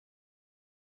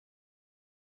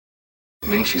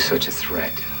makes you such a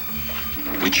threat?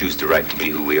 We choose the right to be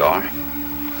who we are.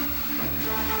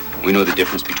 We know the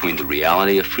difference between the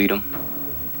reality of freedom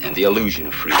and the illusion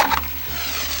of freedom.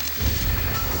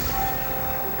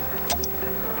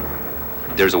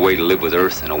 There's a way to live with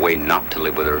Earth and a way not to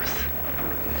live with Earth.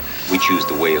 We choose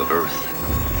the way of Earth.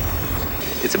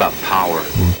 It's about power.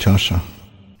 Chasha,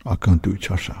 akan tu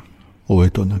chasha. O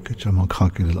eto na ke chama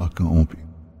khakil akan ompi.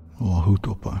 O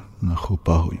hutopa na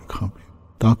khupa hu yukhampi.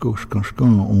 Tako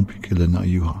shkan ompi kele na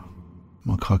yuha.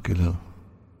 Ma khakil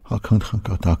akan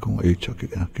khanka tako echa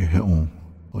ke he on.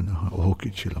 Ona hoki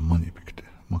chila mani pikte.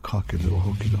 Ma khakil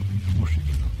hoki la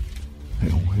moshikila. He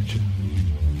on heche.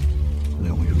 Le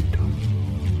on yuta.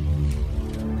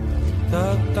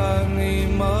 Tatangi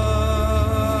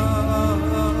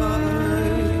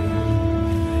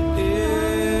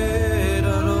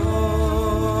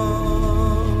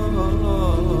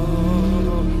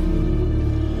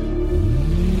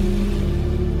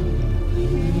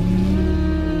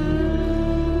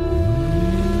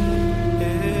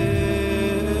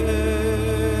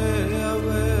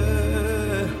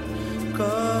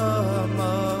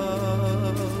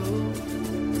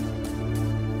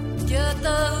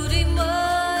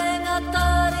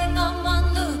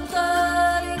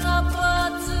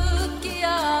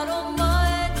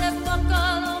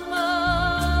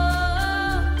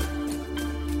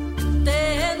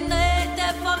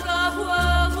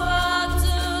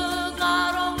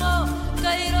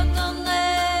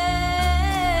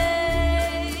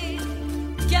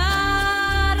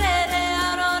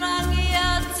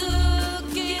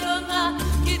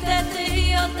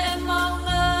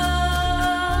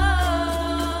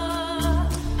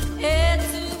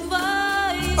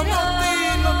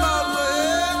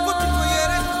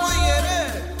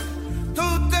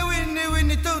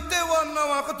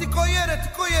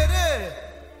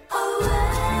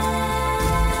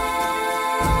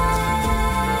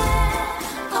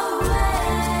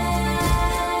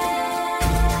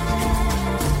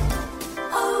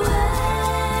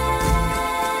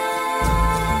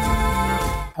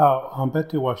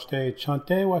Ambete washte,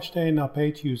 chante washte na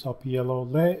petus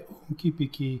apielo, le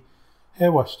unkipiki, he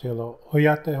washtelo,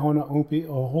 oyate hona umpi,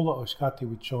 ohola oshkati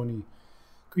wichoni.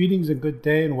 Greetings and good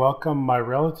day and welcome, my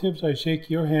relatives. I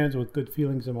shake your hands with good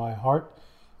feelings in my heart,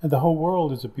 and the whole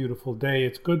world is a beautiful day.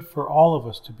 It's good for all of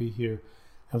us to be here,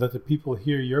 and let the people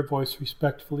hear your voice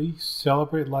respectfully,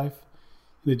 celebrate life.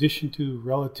 In addition to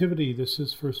relativity, this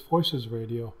is First Voices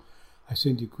Radio. I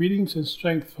send you greetings and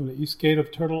strength from the east gate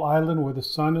of Turtle Island, where the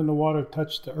sun and the water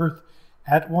touch the earth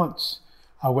at once.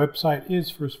 Our website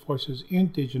is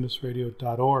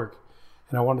firstvoicesindigenousradio.org.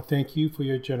 And I want to thank you for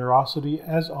your generosity,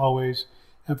 as always,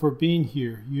 and for being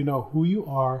here. You know who you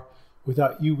are.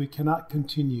 Without you, we cannot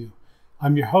continue.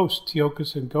 I'm your host,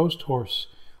 Teokas and Ghost Horse,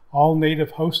 all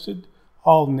native hosted,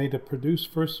 all native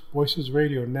produced First Voices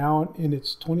Radio, now in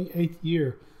its 28th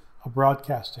year of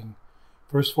broadcasting.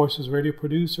 First Voices Radio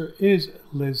producer is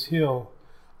Liz Hill.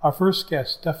 Our first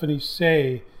guest, Stephanie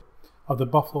Say of the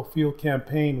Buffalo Field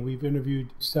Campaign. We've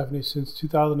interviewed Stephanie since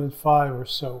 2005 or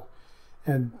so.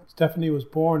 And Stephanie was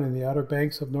born in the Outer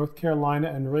Banks of North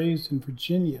Carolina and raised in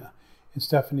Virginia. And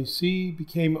Stephanie C.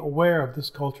 became aware of this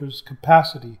culture's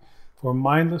capacity for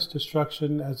mindless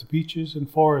destruction as the beaches and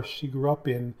forests she grew up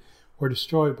in were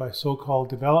destroyed by so-called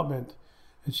development.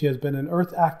 And she has been an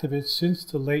earth activist since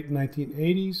the late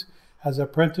 1980s, has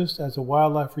apprenticed as a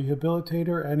wildlife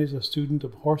rehabilitator, and is a student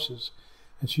of horses.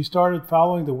 And she started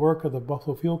following the work of the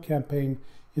Buffalo Field Campaign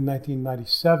in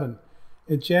 1997.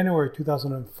 In January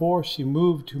 2004, she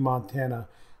moved to Montana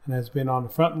and has been on the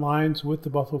front lines with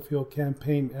the Buffalo Field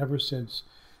Campaign ever since.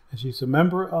 And she's a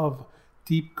member of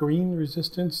Deep Green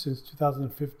Resistance since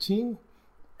 2015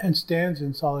 and stands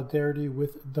in solidarity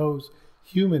with those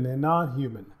human and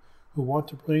non-human who want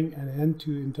to bring an end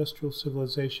to industrial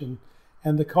civilization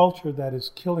and the culture that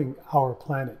is killing our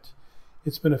planet.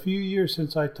 It's been a few years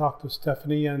since I talked with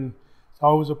Stephanie, and it's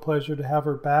always a pleasure to have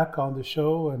her back on the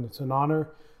show, and it's an honor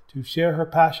to share her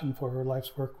passion for her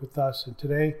life's work with us. And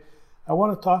today, I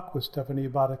want to talk with Stephanie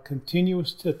about a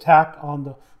continuous attack on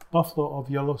the buffalo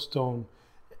of Yellowstone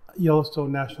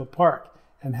National Park,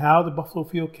 and how the Buffalo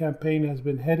Field Campaign has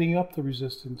been heading up the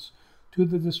resistance to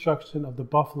the destruction of the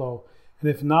buffalo. And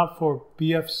if not for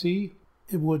BFC,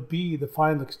 it would be the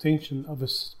final extinction of a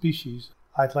species.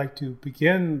 I'd like to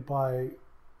begin by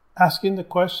asking the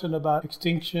question about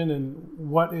extinction and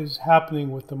what is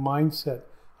happening with the mindset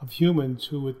of humans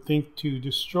who would think to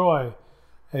destroy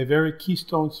a very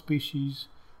keystone species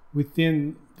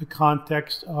within the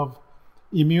context of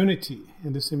immunity,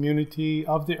 and this immunity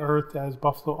of the earth as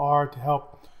buffalo are to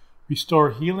help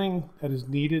restore healing that is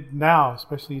needed now,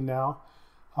 especially now,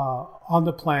 on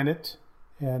the planet,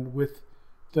 and with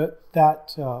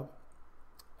that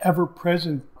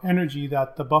ever-present energy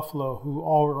that the buffalo, who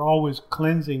are always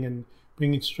cleansing and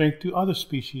bringing strength to other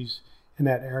species in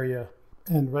that area.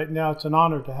 And right now it's an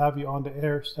honor to have you on the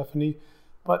air, Stephanie.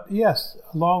 But yes,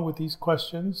 along with these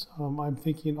questions, I'm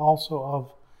thinking also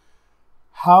of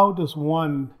how does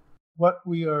one, what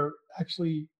we are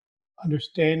actually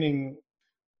understanding,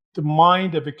 the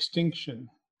mind of extinction.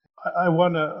 I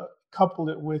want to couple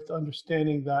it with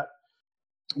understanding that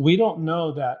we don't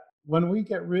know that when we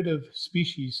get rid of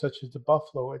species such as the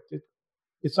buffalo,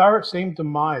 it's our same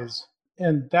demise.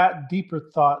 And that deeper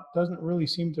thought doesn't really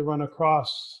seem to run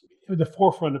across the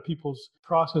forefront of people's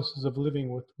processes of living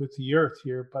with the earth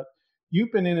here. But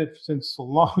you've been in it since a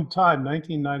long time.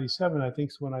 1997, I think,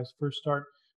 is when I first start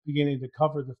beginning to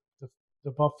cover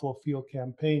the Buffalo Field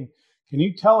campaign. Can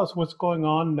you tell us what's going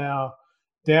on now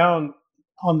down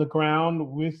on the ground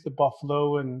with the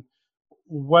buffalo, and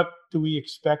what do we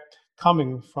expect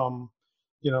coming from,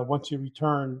 once you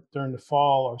return during the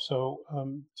fall or so,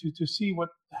 to see what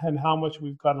and how much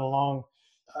we've gotten along,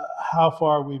 how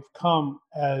far we've come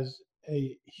as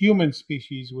a human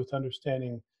species with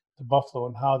understanding the buffalo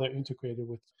and how they're integrated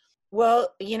with.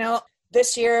 Well,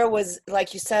 this year was,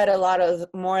 like you said, a lot of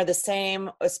more of the same,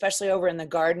 especially over in the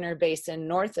Gardner Basin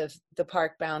north of the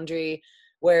park boundary,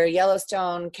 where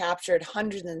Yellowstone captured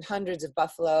hundreds and hundreds of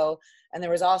buffalo, and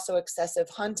there was also excessive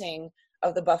hunting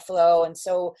of the buffalo. And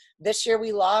so this year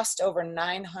we lost over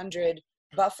 900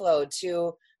 buffalo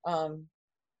to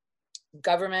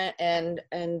government and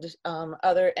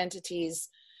other entities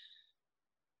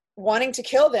wanting to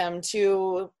kill them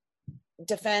to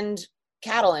defend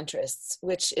cattle interests,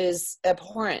 which is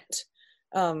abhorrent.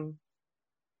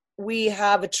 We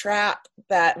have a trap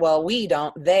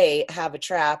they have a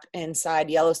trap inside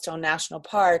Yellowstone National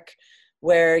Park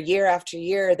where year after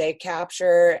year they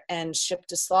capture and ship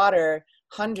to slaughter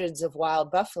hundreds of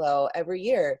wild buffalo every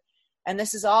year. And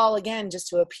this is all, again, just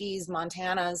to appease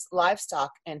Montana's livestock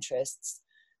interests.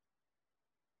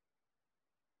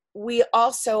 We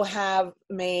also have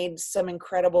made some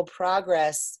incredible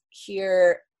progress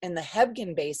here in the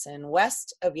Hebgen Basin,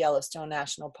 west of Yellowstone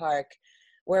National Park,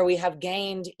 where we have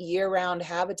gained year-round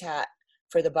habitat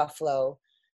for the buffalo,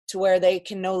 to where they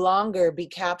can no longer be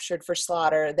captured for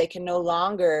slaughter. They can no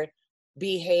longer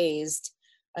be hazed.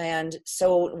 And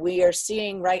so we are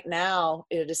seeing right now,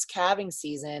 it is calving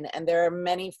season, and there are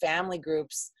many family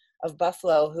groups of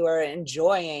buffalo who are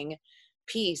enjoying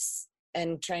peace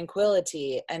and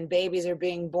tranquility, and babies are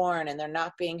being born and they're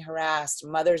not being harassed.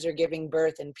 Mothers are giving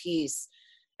birth in peace,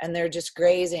 and they're just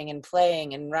grazing and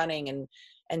playing and running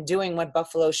and doing what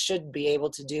buffalo should be able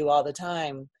to do all the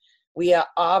time. We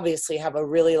obviously have a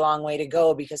really long way to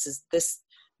go, because this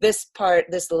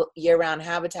year-round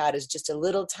habitat is just a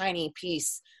little tiny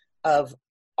piece of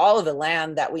all of the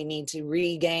land that we need to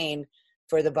regain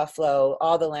for the buffalo,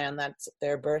 all the land that's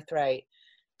their birthright.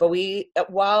 But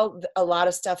while a lot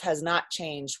of stuff has not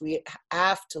changed, we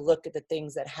have to look at the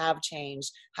things that have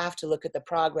changed, have to look at the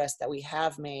progress that we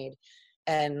have made.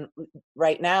 And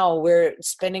right now we're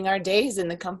spending our days in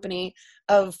the company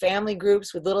of family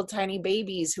groups with little tiny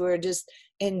babies who are just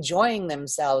enjoying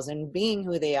themselves and being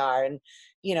who they are. And,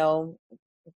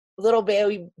 little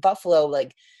baby buffalo,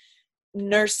 like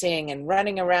nursing and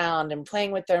running around and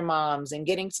playing with their moms and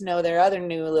getting to know their other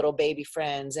new little baby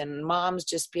friends, and moms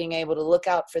just being able to look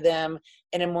out for them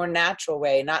in a more natural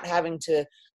way, not having to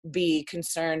be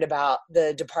concerned about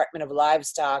the Department of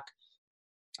Livestock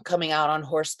coming out on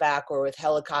horseback or with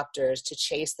helicopters to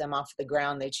chase them off the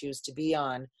ground they choose to be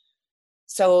on.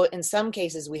 So in some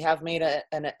cases, we have made a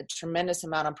tremendous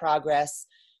amount of progress.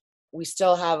 We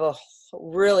still have a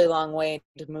really long way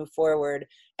to move forward,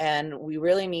 and we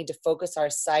really need to focus our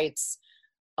sights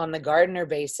on the Gardner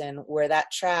Basin, where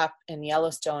that trap in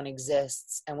Yellowstone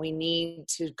exists, and we need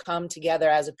to come together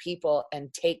as a people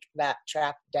and take that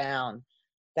trap down.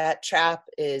 That trap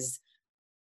is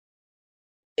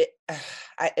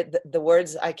the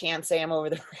words I can't say them over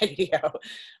the radio,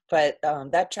 but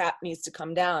that trap needs to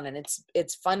come down, and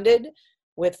it's funded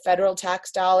with federal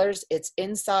tax dollars. It's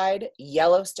inside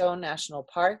Yellowstone National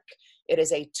Park. It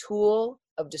is a tool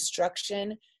of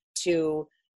destruction to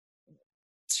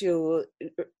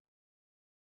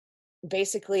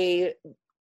basically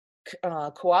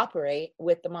cooperate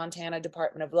with the Montana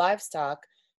Department of Livestock,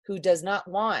 who does not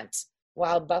want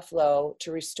wild buffalo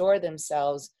to restore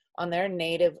themselves on their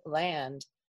native land.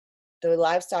 The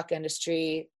livestock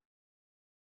industry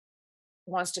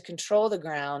wants to control the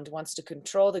ground, wants to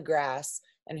control the grass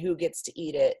and who gets to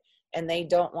eat it. And they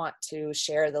don't want to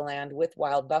share the land with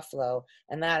wild buffalo.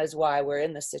 And that is why we're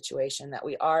in the situation that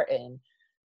we are in.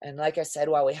 And like I said,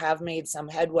 while we have made some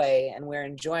headway and we're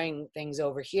enjoying things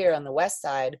over here on the west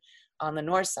side, on the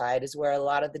north side is where a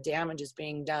lot of the damage is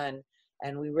being done.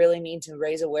 And we really need to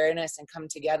raise awareness and come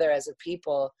together as a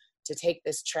people to take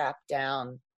this trap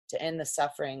down, to end the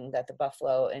suffering that the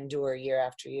buffalo endure year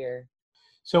after year.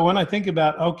 So when I think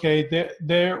about, okay,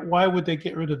 why would they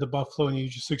get rid of the buffalo? And you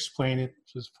just explain it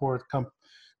just for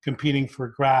competing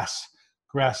for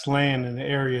grassland in the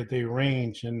area they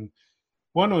range. And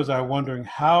one was I wondering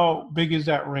how big is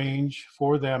that range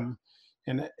for them,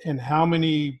 and how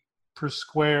many per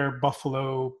square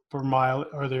buffalo per mile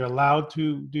are they allowed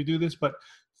to do this? But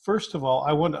first of all,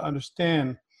 I want to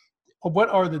understand what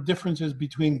are the differences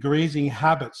between grazing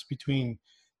habits between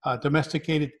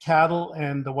domesticated cattle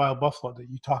and the wild buffalo that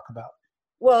you talk about?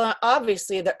 Well,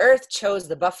 obviously, the earth chose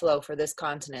the buffalo for this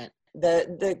continent.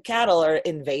 The cattle are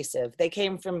invasive. They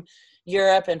came from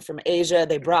Europe and from Asia.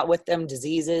 They brought with them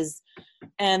diseases.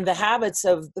 And the habits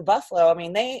of the buffalo, I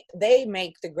mean, they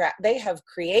make they have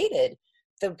created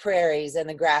the prairies and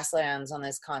the grasslands on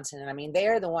this continent. I mean, they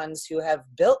are the ones who have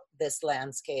built this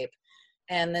landscape.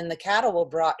 And then the cattle were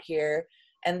brought here,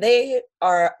 and they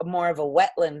are more of a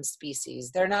wetland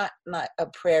species. They're not a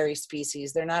prairie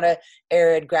species. They're not a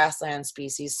arid grassland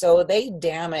species. So they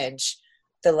damage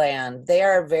the land. They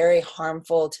are very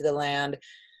harmful to the land.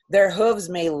 Their hooves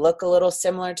may look a little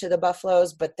similar to the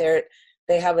buffaloes, but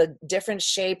they have a different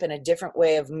shape and a different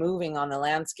way of moving on the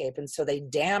landscape. And so they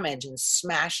damage and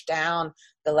smash down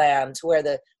the land to where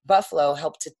the buffalo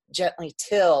help to gently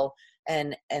till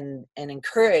and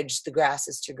encourage the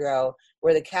grasses to grow,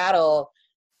 where the cattle,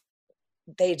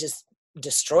 they just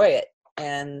destroy it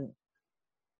and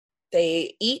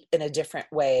they eat in a different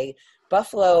way.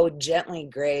 Buffalo gently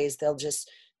graze. They'll just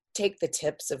take the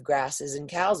tips of grasses, and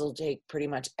cows will take pretty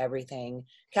much everything.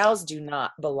 Cows do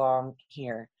not belong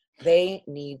here. They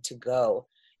need to go.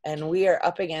 And we are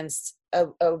up against a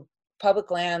public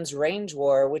lands range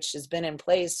war, which has been in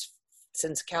place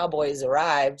since cowboys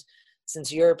arrived,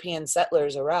 since European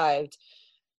settlers arrived.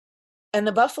 And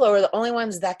the buffalo are the only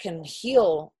ones that can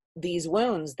heal these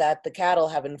wounds that the cattle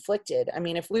have inflicted. I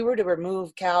mean, if we were to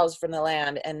remove cows from the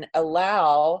land and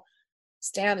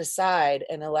stand aside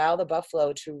and allow the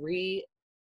buffalo to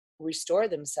restore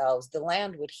themselves, the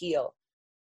land would heal.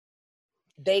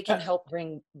 They can help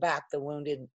bring back the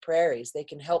wounded prairies. They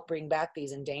can help bring back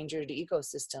these endangered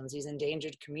ecosystems, these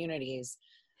endangered communities,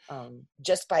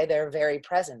 just by their very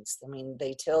presence. I mean,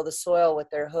 they till the soil with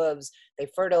their hooves, they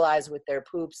fertilize with their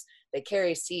poops, they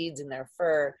carry seeds in their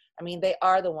fur. I mean, they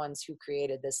are the ones who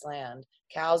created this land.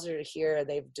 Cows are here.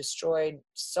 They've destroyed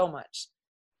so much,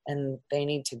 and they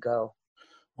need to go.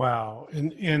 Wow.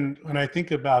 And when I think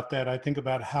about that, I think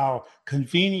about how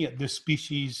convenient this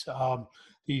species,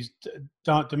 these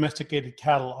domesticated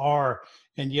cattle are,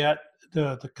 and yet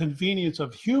the convenience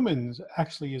of humans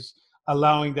actually is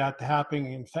allowing that to happen,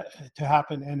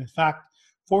 and in fact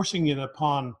forcing it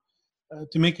upon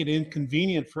to make it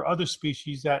inconvenient for other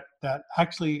species that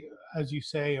actually, as you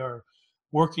say, are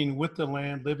working with the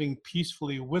land, living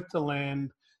peacefully with the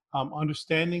land,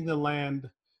 understanding the land.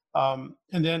 And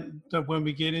then when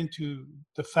we get into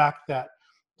the fact that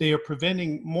they are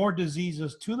preventing more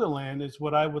diseases to the land is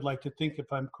what I would like to think,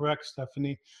 if I'm correct,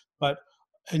 Stephanie.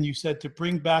 And you said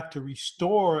to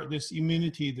restore this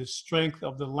immunity, the strength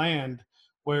of the land,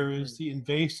 whereas the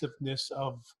invasiveness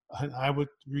of, and I would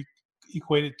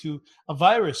equate it to a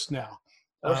virus now,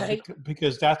 right?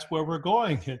 Because that's where we're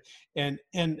going.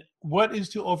 And what is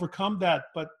to overcome that,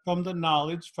 but from the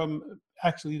knowledge, from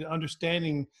actually the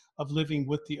understanding of living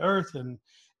with the earth, and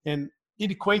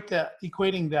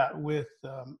equating that with,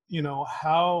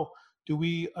 how do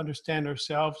we understand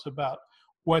ourselves about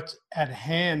what's at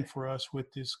hand for us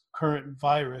with this current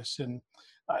virus. And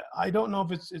I don't know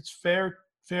if it's fair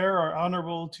or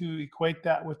honorable to equate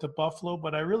that with the buffalo,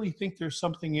 but I really think there's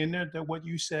something in there that what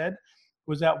you said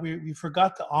was that we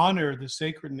forgot to honor the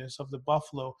sacredness of the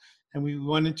buffalo, and we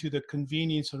went into the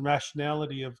convenience and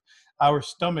rationality of our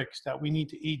stomachs, that we need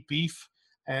to eat beef,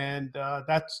 and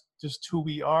that's just who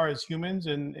we are as humans,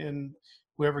 and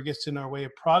whoever gets in our way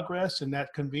of progress and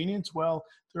that convenience, well,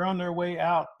 they're on their way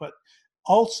out. But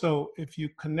also, if you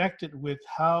connect it with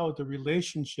how the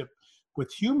relationship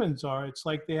with humans are, it's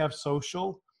like there's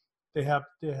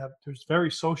very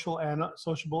sociable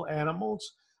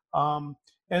animals,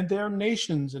 and they're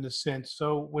nations in a sense.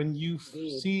 So when you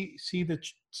see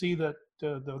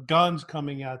the guns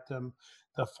coming at them,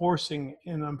 the forcing,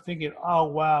 and I'm thinking, oh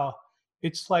wow,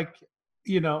 it's like,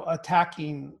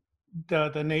 attacking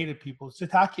the native people. It's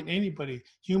attacking anybody.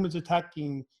 Humans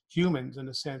attacking humans in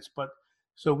a sense. But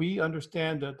so we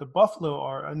understand that the buffalo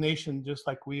are a nation just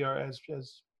like we are as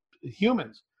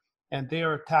humans, and they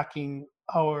are attacking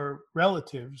our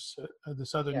relatives,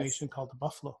 this other Yes, nation called the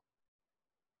buffalo.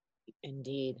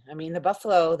 indeed. I mean, the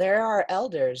buffalo, they're our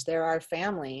elders, they're our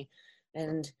family,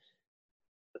 and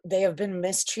they have been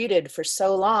mistreated for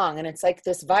so long. And it's like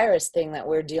this virus thing that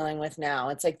we're dealing with now.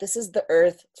 It's like this is the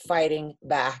earth fighting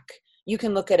back. You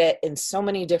can look at it in so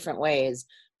many different ways,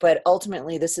 but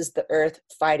ultimately, this is the earth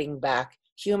fighting back.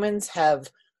 Humans have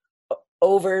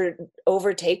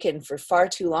overtaken for far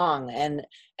too long,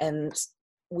 and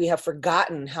we have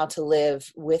forgotten how to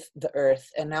live with the earth,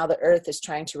 and now the earth is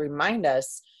trying to remind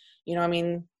us. I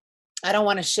mean, I don't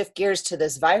want to shift gears to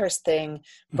this virus thing,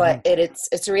 Hmm. but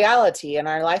it's a reality in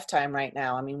our lifetime right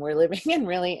now. I mean, we're living in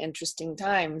really interesting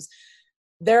times.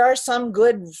 There are some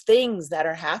good things that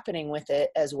are happening with it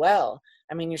as well.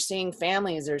 I mean, you're seeing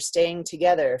families are staying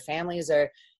together, families are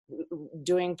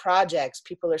doing projects,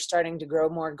 people are starting to grow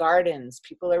more gardens,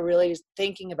 people are really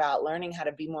thinking about learning how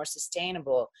to be more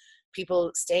sustainable,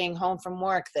 people staying home from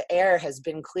work, the air has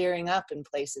been clearing up in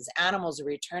places, animals are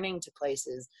returning to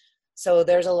places. So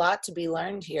there's a lot to be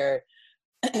learned here.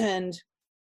 And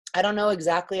I don't know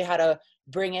exactly how to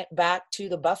bring it back to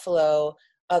the buffalo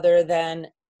other than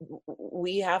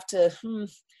we have to,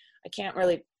 I can't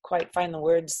really quite find the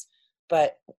words,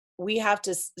 but we have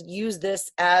to use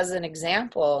this as an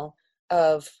example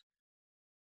of,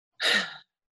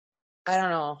 I don't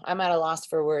know, I'm at a loss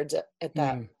for words at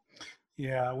that. Mm.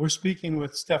 Yeah, we're speaking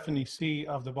with Stephanie C.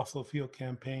 of the Buffalo Field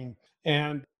Campaign.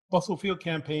 And Buffalo Field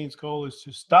Campaign's goal is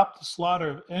to stop the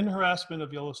slaughter and harassment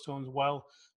of Yellowstone's wild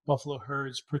buffalo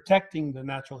herds, protecting the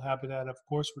natural habitat. Of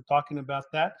course, we're talking about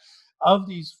that, of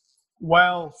these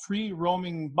wild, free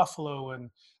roaming buffalo and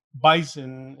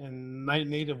bison and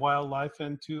native wildlife,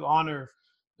 and to honor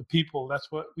the people.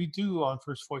 That's what we do on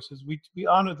First Voices. We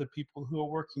honor the people who are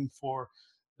working for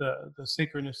the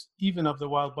sacredness even of the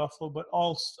wild buffalo, but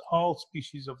all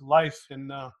species of life.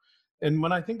 And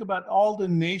when I think about all the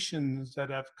nations that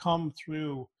have come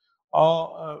through,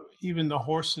 all even the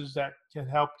horses that can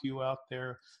help you out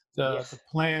there, Yeah. the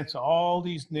plants, all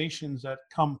these nations that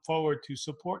come forward to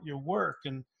support your work,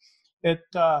 and it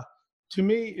to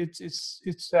me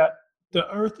it's that the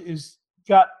earth is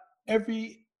got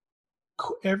every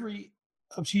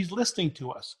she's listening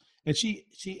to us, and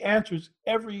she answers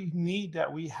every need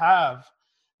that we have,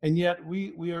 and yet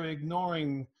we are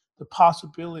ignoring the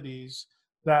possibilities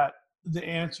that the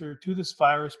answer to this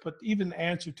virus, but even the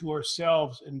answer to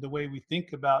ourselves and the way we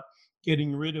think about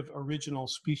getting rid of original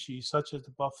species such as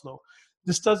the buffalo.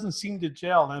 This doesn't seem to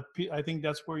gel, and I think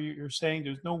that's where you're saying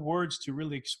there's no words to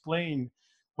really explain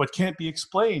what can't be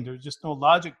explained. There's just no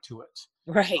logic to it.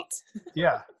 Right.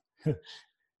 Yeah.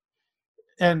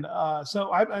 And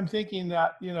so I'm thinking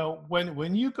that,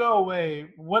 when you go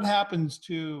away, what happens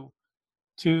to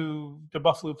the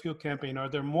Buffalo Field Campaign? Are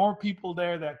there more people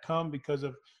there that come because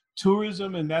of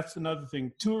tourism? And that's another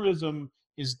thing. Tourism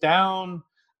is down,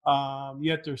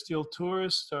 yet there's still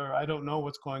tourists, or I don't know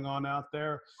what's going on out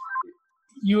there.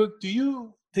 Do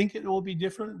you think it will be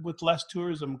different with less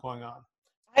tourism going on?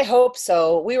 I hope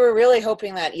so. We were really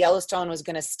hoping that Yellowstone was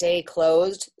going to stay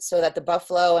closed so that the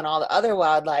buffalo and all the other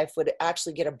wildlife would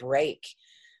actually get a break.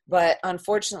 But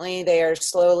unfortunately, they are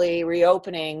slowly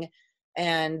reopening,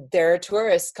 and there are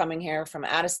tourists coming here from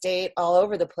out of state, all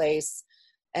over the place,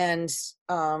 and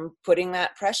putting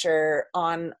that pressure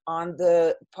on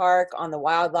the park, on the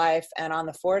wildlife, and on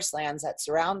the forest lands that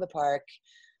surround the park.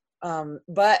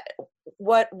 But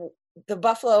what the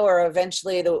buffalo, or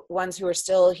eventually the ones who are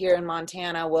still here in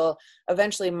Montana, will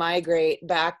eventually migrate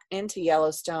back into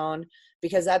Yellowstone,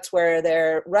 because that's where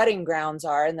their rutting grounds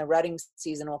are, and the rutting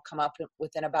season will come up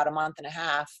within about a month and a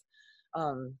half.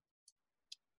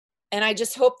 And I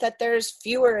just hope that there's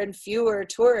fewer and fewer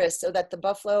tourists so that the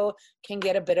buffalo can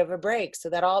get a bit of a break, so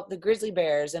that all the grizzly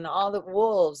bears and all the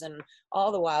wolves and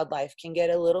all the wildlife can get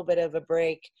a little bit of a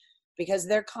break, because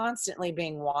they're constantly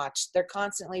being watched, they're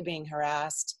constantly being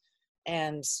harassed.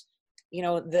 And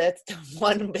that's the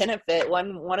one benefit,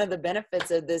 one of the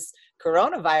benefits of this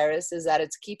coronavirus, is that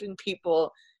it's keeping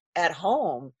people at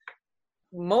home,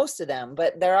 most of them.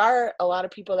 But there are a lot of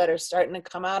people that are starting to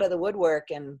come out of the woodwork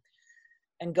and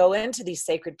go into these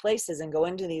sacred places and go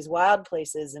into these wild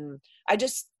places. And I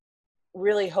just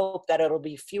really hope that it'll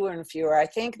be fewer and fewer. I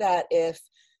think that if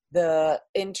the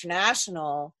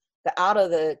out of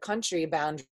the country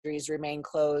boundaries remain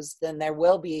closed, then there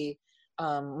will be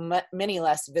many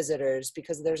less visitors,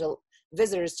 because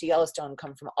visitors to Yellowstone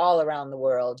come from all around the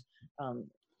world.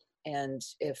 And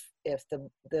if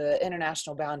the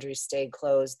international boundaries stay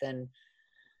closed, then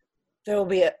there will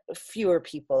be fewer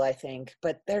people, I think.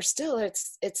 But there's still,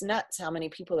 it's nuts how many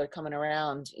people are coming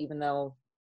around, even though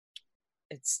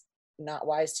it's not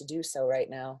wise to do so right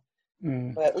now.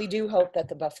 Mm. But we do hope that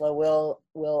the buffalo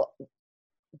will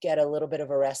get a little bit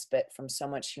of a respite from so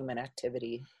much human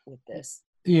activity with this.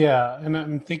 Yeah, and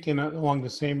I'm thinking along the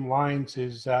same lines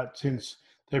is that since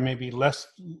there may be less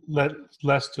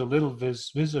to little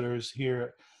visitors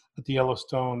here at the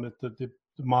Yellowstone, at the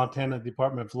Montana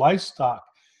Department of Livestock,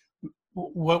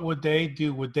 what would they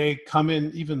do? Would they come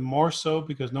in even more so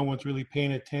because no one's really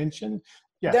paying attention?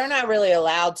 Yes. They're not really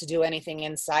allowed to do anything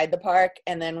inside the park.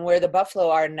 And then where the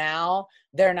buffalo are now,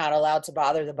 they're not allowed to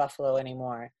bother the buffalo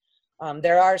anymore.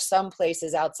 There are some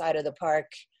places outside of the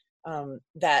park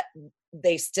that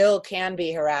they still can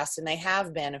be harassed, and they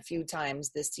have been a few times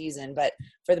this season. But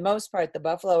for the most part, the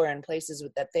buffalo are in places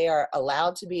that they are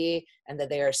allowed to be and that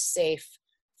they are safe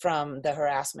from the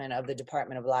harassment of the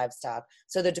Department of Livestock.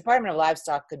 So the Department of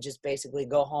Livestock could just basically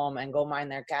go home and go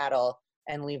mind their cattle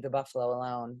and leave the buffalo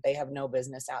alone. They have no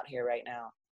business out here right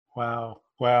now.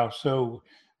 Wow. So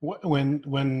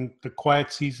when the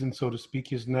quiet season, so to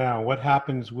speak, is now, what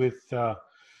happens with the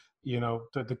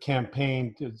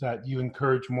campaign? Is that you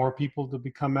encourage more people to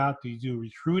become out? Do you do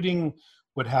recruiting?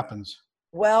 What happens?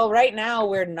 Well, right now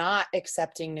we're not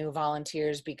accepting new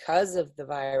volunteers because of the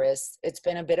virus. It's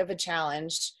been a bit of a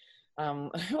challenge.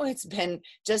 It's been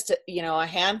just a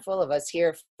handful of us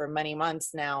here for many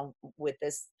months now with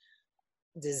this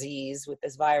disease, with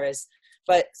this virus.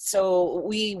 But so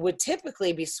we would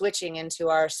typically be switching into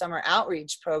our summer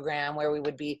outreach program where we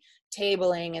would be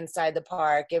tabling inside the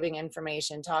park, giving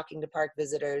information, talking to park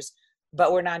visitors,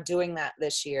 but we're not doing that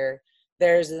this year.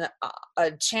 There's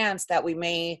a chance that we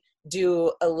may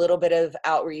do a little bit of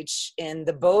outreach in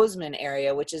the Bozeman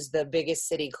area, which is the biggest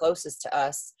city closest to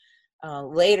us,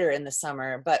 later in the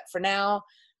summer. But for now,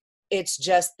 it's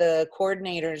just the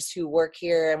coordinators who work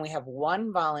here, and we have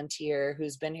one volunteer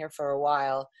who's been here for a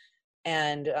while,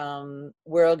 and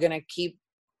we're going to keep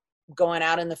going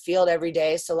out in the field every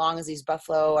day so long as these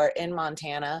buffalo are in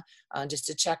Montana, just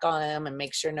to check on them and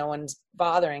make sure no one's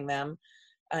bothering them.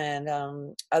 And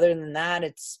other than that,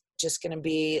 it's just going to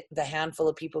be the handful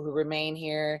of people who remain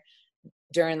here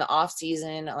during the off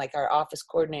season, like our office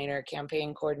coordinator,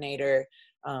 campaign coordinator,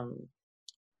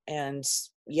 and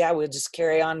yeah, we'll just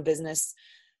carry on business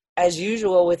as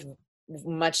usual with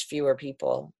much fewer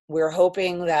people. We're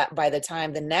hoping that by the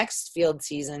time the next field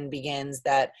season begins,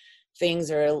 that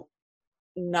things are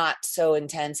not so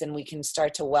intense and we can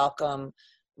start to welcome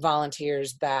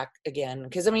volunteers back again.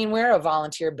 Because we're a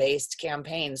volunteer-based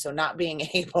campaign, so not being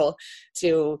able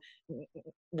to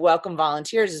welcome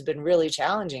volunteers has been really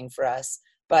challenging for us.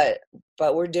 But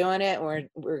we're doing it.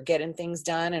 We're getting things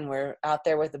done, and we're out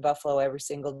there with the buffalo every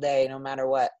single day, no matter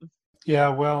what. Yeah,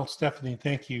 well, Stephanie,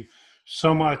 thank you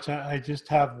so much. I just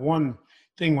have one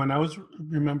thing. When I was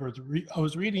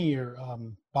reading your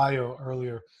bio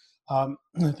earlier,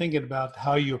 thinking about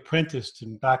how you apprenticed,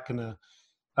 and back in the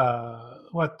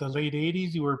late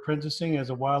 80s, you were apprenticing as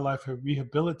a wildlife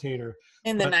rehabilitator.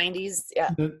 In the 90s, yeah.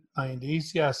 In the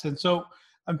 90s, yes. And so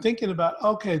I'm thinking about,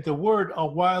 okay, the word a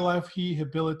wildlife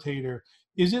rehabilitator,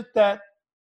 is it that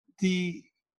the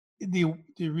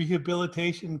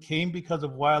rehabilitation came because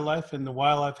of wildlife and the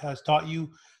wildlife has taught you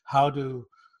how to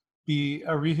be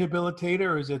a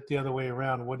rehabilitator, or is it the other way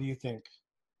around? What do you think?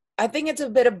 I think it's a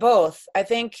bit of both. I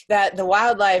think that the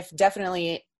wildlife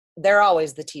definitely, they're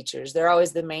always the teachers. They're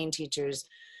always the main teachers.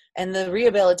 And the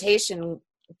rehabilitation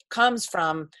comes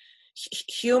from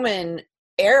human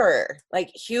error, like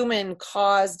human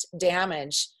caused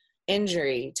damage,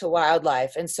 injury to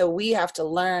wildlife. And so we have to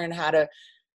learn how to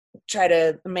try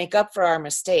to make up for our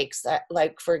mistakes.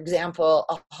 Like, for example,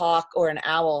 a hawk or an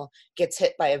owl gets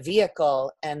hit by a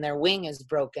vehicle and their wing is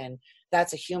broken.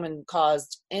 That's a human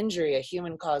caused injury, a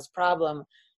human caused problem.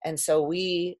 And so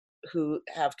we who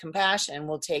have compassion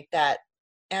will take that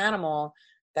animal,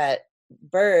 that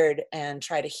bird, and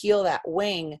try to heal that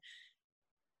wing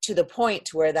to the point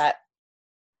to where that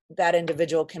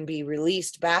individual can be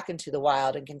released back into the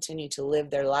wild and continue to live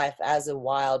their life as a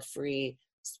wild, free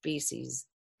species.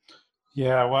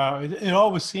 Yeah, wow. It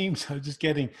always seems, I'm just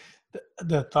getting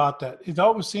the thought that it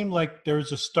always seemed like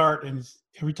there's a start, and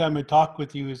every time I talk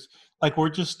with you is like we're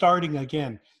just starting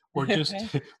again. We're just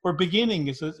we're beginning.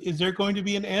 Is there going to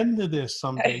be an end to this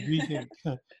someday? Do you think?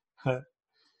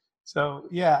 So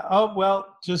yeah. Oh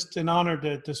well, just an honor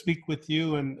to speak with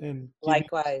you and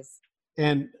likewise.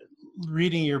 And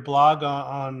reading your blog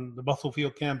on the Buffalo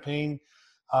Field Campaign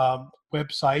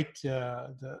website,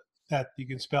 that you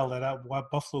can spell that out,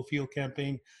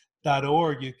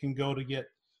 buffalofieldcampaign.org. You can go to get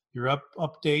your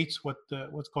updates,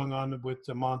 what's going on with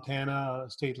the Montana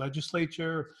state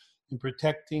legislature in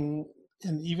protecting,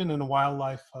 and even in the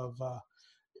wildlife of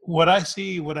what I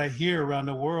see, what I hear around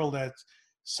the world, that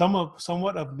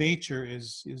somewhat of nature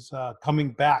is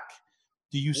coming back.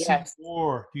 Do you see Yes.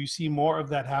 more? Do you see more of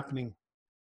that happening?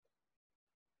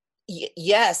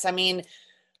 Yes. I mean,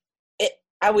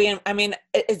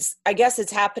 I guess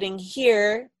it's happening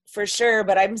here for sure,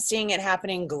 but I'm seeing it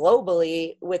happening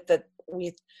globally with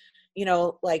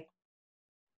like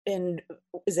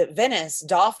is it Venice?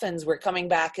 Dolphins were coming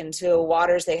back into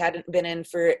waters they hadn't been in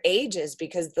for ages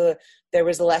because there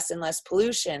was less and less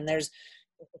pollution. There's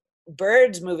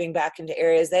birds moving back into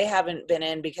areas they haven't been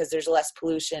in because there's less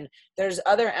pollution. There's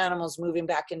other animals moving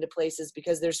back into places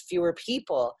because there's fewer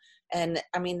people. And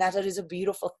I mean, that is a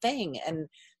beautiful thing. And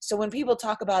so when people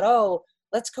talk about, oh,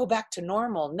 let's go back to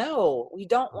normal. No, we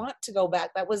don't want to go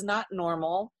back. That was not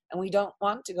normal. And we don't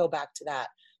want to go back to that.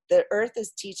 The earth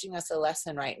is teaching us a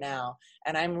lesson right now.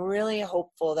 And I'm really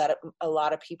hopeful that a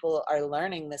lot of people are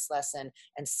learning this lesson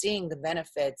and seeing the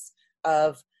benefits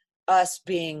of us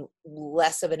being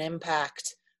less of an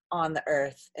impact on the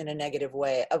earth in a negative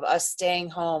way, of us staying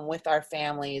home with our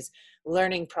families,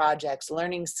 learning projects,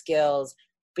 learning skills,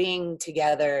 being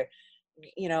together.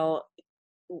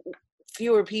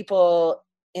 Fewer people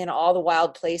in all the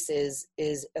wild places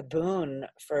is a boon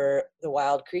for the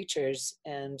wild creatures.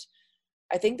 And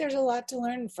I think there's a lot to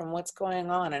learn from what's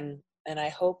going on. And I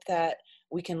hope that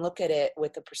we can look at it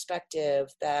with a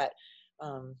perspective that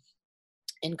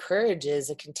encourages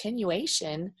a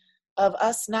continuation of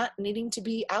us not needing to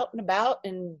be out and about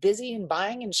and busy and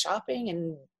buying and shopping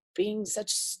and being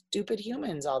such stupid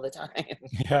humans all the time.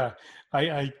 Yeah,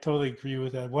 I totally agree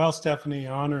with that. Well, Stephanie,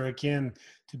 honor again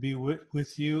to be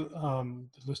with you. The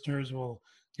listeners will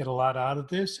get a lot out of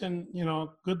this, and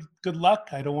good luck.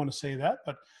 I don't want to say that,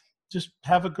 but just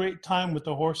have a great time with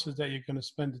the horses that you're going to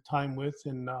spend the time with.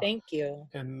 And thank you.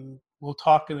 And we'll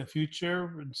talk in the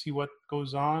future and see what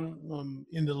goes on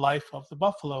in the life of the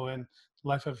buffalo and the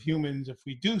life of humans. If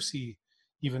we do see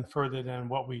even further than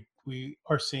what we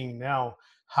are seeing now,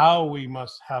 how we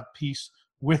must have peace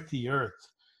with the earth.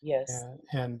 Yes.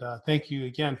 And thank you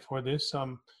again for this.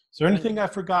 Is there anything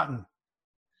I've forgotten?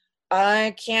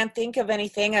 I can't think of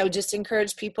anything. I would just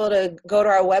encourage people to go to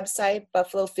our website,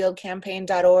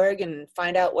 buffalofieldcampaign.org, and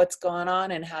find out what's going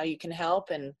on and how you can help.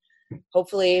 And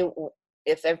hopefully,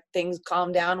 if things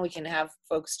calm down, we can have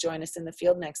folks join us in the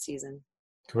field next season.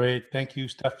 Great. Thank you,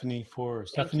 Stephanie,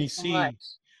 Stephanie so C. Much.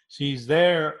 She's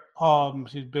there.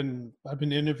 I've been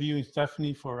interviewing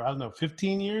Stephanie for,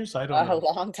 15 years. I don't know. A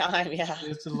long time. Yeah.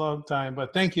 It's a long time,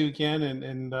 but thank you again.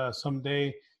 And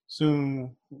someday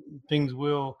soon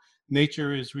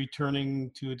nature is returning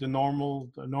to the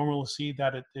normalcy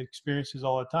that it experiences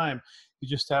all the time. It's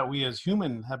just that we as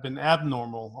humans have been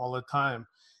abnormal all the time.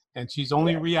 And she's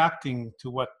only reacting to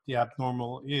what the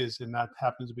abnormal is, and that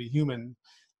happens to be human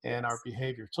and our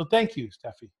behavior. So thank you,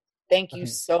 Steffi. Thank you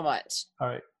so much. All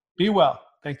right. Be well.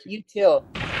 Thank you. You too.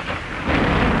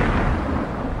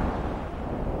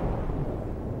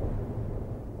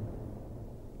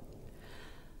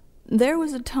 There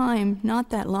was a time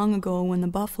not that long ago when the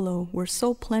buffalo were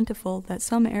so plentiful that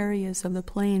some areas of the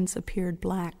plains appeared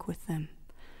black with them.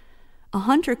 A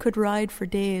hunter could ride for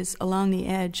days along the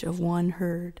edge of one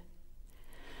herd.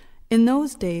 In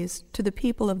those days, to the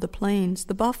people of the plains,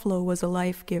 the buffalo was a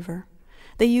life giver.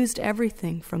 They used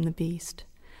everything from the beast.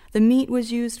 The meat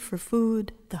was used for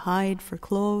food, the hide for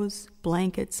clothes,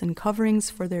 blankets and coverings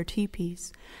for their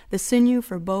teepees, the sinew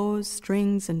for bows,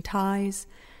 strings, and ties,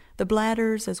 the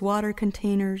bladders as water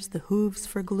containers, the hooves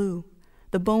for glue,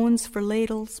 the bones for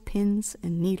ladles, pins,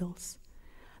 and needles.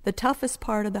 The toughest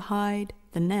part of the hide,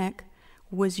 the neck,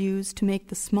 was used to make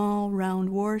the small,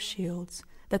 round war shields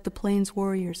that the plains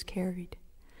warriors carried.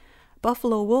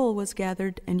 Buffalo wool was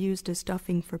gathered and used as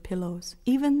stuffing for pillows.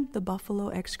 Even the buffalo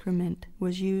excrement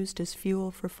was used as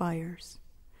fuel for fires.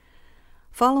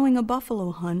 Following a buffalo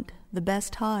hunt, the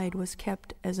best hide was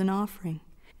kept as an offering.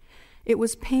 It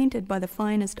was painted by the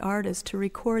finest artists to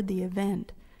record the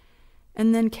event,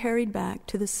 and then carried back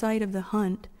to the site of the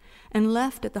hunt and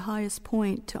left at the highest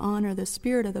point to honor the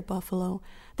spirit of the buffalo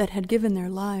that had given their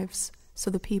lives so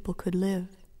the people could live.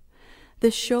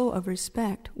 This show of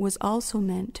respect was also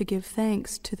meant to give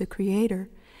thanks to the Creator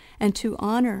and to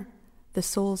honor the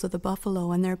souls of the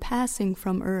buffalo and their passing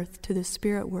from earth to the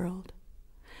spirit world.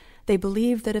 They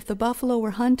believed that if the buffalo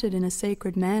were hunted in a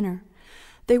sacred manner,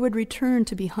 they would return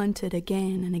to be hunted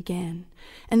again and again,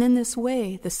 and in this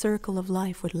way the circle of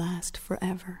life would last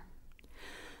forever.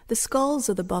 The skulls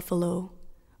of the buffalo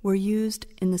were used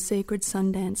in the sacred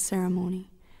Sundance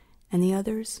ceremony, and the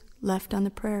others, left on the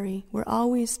prairie, were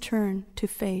always turned to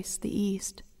face the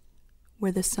east,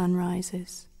 where the sun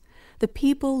rises. The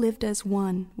people lived as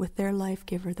one with their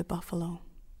life-giver, the buffalo.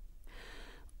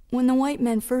 When the white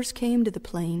men first came to the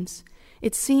plains,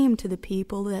 it seemed to the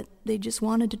people that they just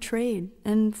wanted to trade,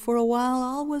 and for a while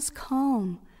all was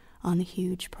calm on the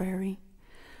huge prairie.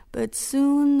 But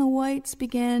soon the whites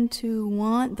began to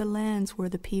want the lands where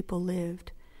the people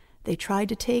lived. They tried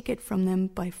to take it from them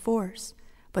by force,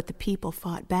 but the people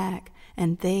fought back,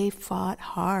 and they fought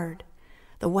hard.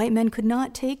 The white men could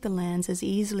not take the lands as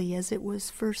easily as it was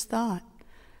first thought.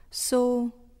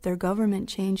 So their government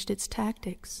changed its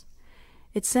tactics.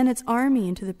 It sent its army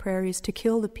into the prairies to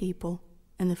kill the people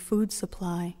and the food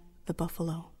supply, the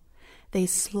buffalo. They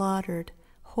slaughtered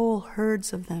whole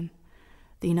herds of them.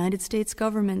 The United States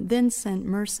government then sent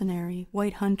mercenary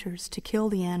white hunters to kill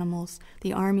the animals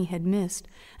the army had missed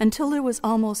until there was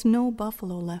almost no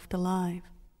buffalo left alive.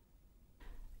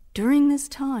 During this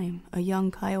time, a young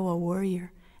Kiowa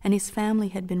warrior and his family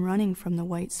had been running from the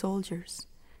white soldiers.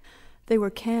 They were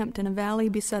camped in a valley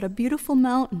beside a beautiful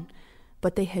mountain,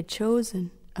 but they had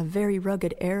chosen a very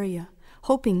rugged area,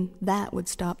 hoping that would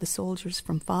stop the soldiers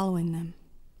from following them.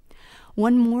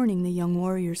 One morning, the young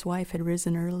warrior's wife had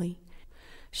risen early.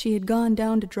 She had gone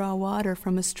down to draw water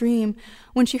from a stream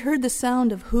when she heard the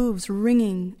sound of hooves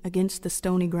ringing against the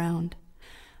stony ground.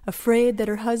 Afraid that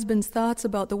her husband's thoughts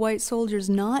about the white soldiers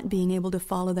not being able to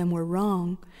follow them were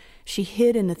wrong, she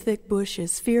hid in the thick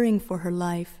bushes, fearing for her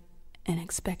life and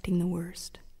expecting the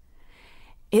worst.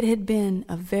 It had been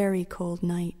a very cold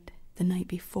night the night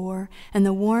before, and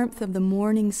the warmth of the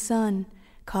morning sun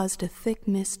caused a thick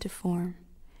mist to form.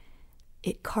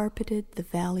 It carpeted the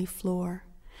valley floor,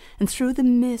 and through the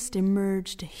mist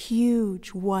emerged a huge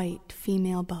white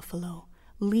female buffalo,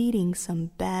 leading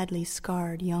some badly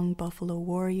scarred young buffalo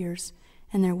warriors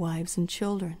and their wives and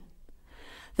children.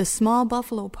 The small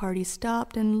buffalo party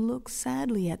stopped and looked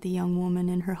sadly at the young woman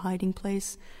in her hiding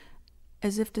place,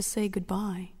 as if to say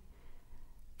goodbye.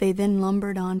 They then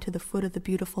lumbered on to the foot of the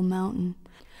beautiful mountain.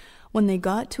 When they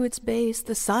got to its base,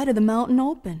 the side of the mountain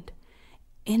opened.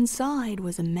 Inside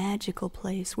was a magical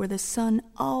place where the sun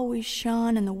always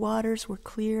shone and the waters were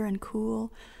clear and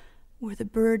cool, where the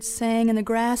birds sang and the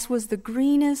grass was the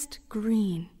greenest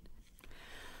green.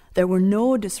 There were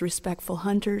no disrespectful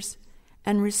hunters,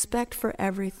 and respect for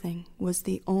everything was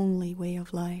the only way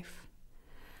of life.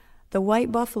 The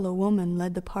white buffalo woman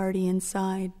led the party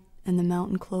inside, and the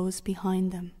mountain closed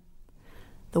behind them.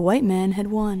 The white man had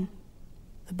won.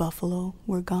 The buffalo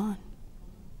were gone.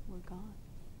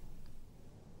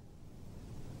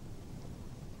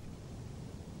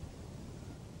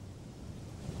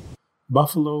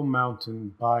 Buffalo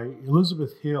Mountain by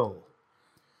Elizabeth Hill.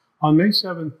 On May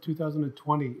 7,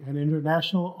 2020, an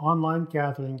international online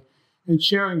gathering and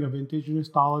sharing of Indigenous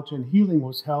knowledge and healing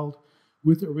was held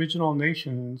with the original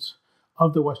nations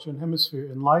of the Western Hemisphere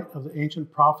in light of the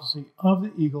ancient prophecy of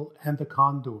the eagle and the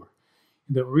condor.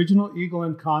 The original eagle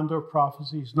and condor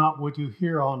prophecy is not what you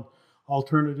hear on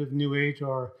alternative New Age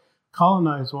or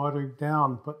colonized watered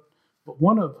down, but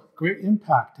one of great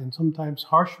impact and sometimes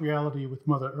harsh reality with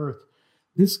Mother Earth.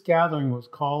 This gathering was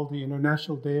called the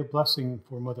International Day of Blessing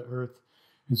for Mother Earth,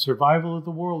 and survival of the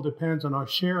world depends on our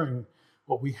sharing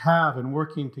what we have and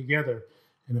working together.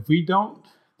 And if we don't,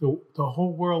 the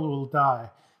whole world will die.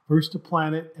 First the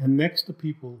planet and next the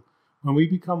people. When we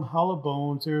become hollow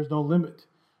bones, there is no limit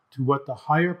to what the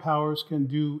higher powers can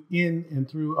do in and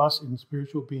through us in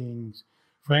spiritual beings.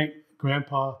 Frank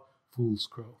Grandpa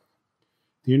Foolscrow.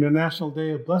 The International Day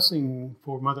of Blessing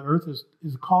for Mother Earth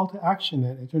is a call to action,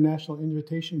 an international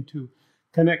invitation to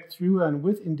connect through and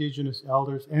with Indigenous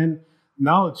elders and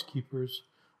knowledge keepers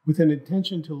with an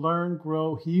intention to learn,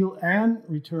 grow, heal, and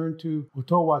return to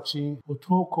Otowachi,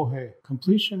 Otokohe,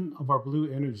 completion of our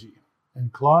blue energy.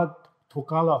 And Claude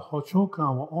Tokala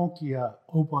Hochokan wa Onkia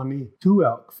Obani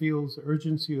Tuelk feels the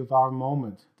urgency of our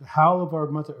moment, the howl of our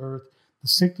Mother Earth, the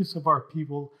sickness of our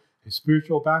people, a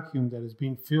spiritual vacuum that is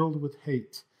being filled with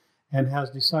hate, and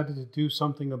has decided to do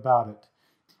something about it.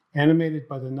 Animated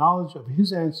by the knowledge of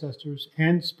his ancestors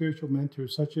and spiritual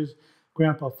mentors such as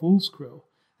Grandpa Foolscrow,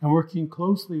 and working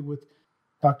closely with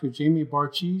Dr. Jamie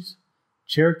Barchis,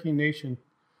 Cherokee Nation,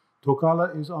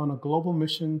 Tokala is on a global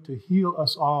mission to heal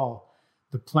us all,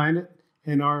 the planet,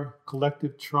 and our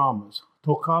collective traumas.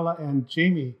 Tokala and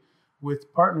Jamie,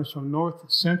 with partners from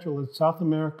North, Central, and South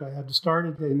America, have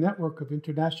started a network of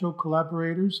international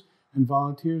collaborators and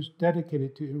volunteers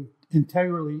dedicated to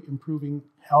integrally improving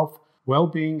health,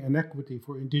 well-being, and equity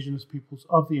for Indigenous peoples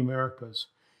of the Americas.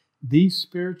 These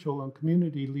spiritual and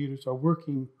community leaders are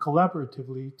working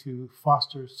collaboratively to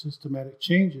foster systematic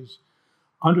changes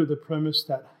under the premise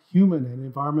that human and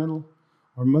environmental,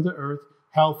 or Mother Earth,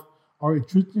 health are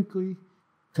intrinsically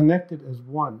connected as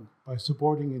one by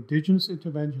supporting Indigenous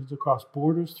interventions across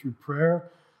borders through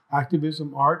prayer,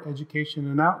 activism, art, education,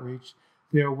 and outreach,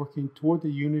 they are working toward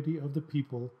the unity of the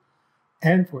people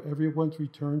and for everyone's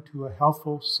return to a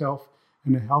healthful self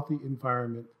and a healthy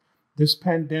environment. This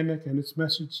pandemic and its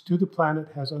message to the planet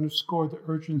has underscored the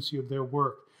urgency of their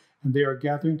work, and they are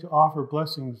gathering to offer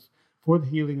blessings for the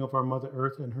healing of our Mother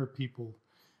Earth and her people.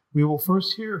 We will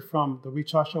first hear from the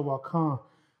Wichasha Wakan,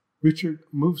 Richard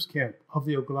Movescamp of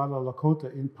the Oglala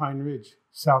Lakota in Pine Ridge,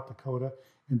 South Dakota,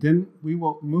 and then we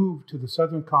will move to the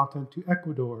southern continent to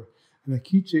Ecuador, and the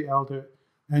Quiche elder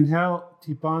Angel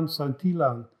Tipan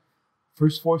Santillan.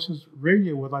 First Voices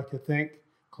Radio would like to thank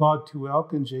Claude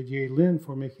Tuelk and J.J. Lynn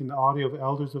for making the audio of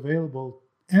elders available,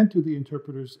 and to the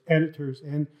interpreters, editors,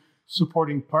 and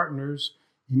supporting partners,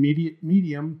 Immediate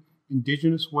Medium,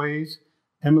 Indigenous Ways,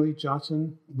 Emily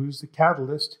Johnson, who's the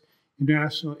Catalyst,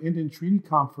 International Indian Treaty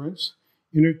Conference,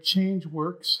 Interchange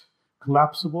Works,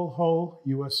 Collapsible Whole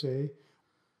USA,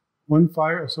 One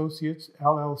Fire Associates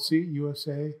LLC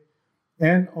USA,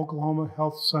 and Oklahoma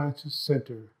Health Sciences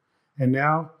Center. And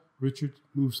now, Richard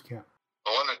Movescamp. I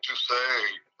wanted to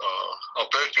say,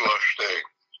 Alpetu Ashtek,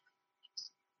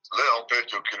 Le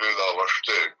Alpetu Kilila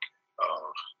Ashtek.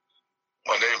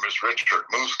 My name is Richard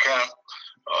Movescamp.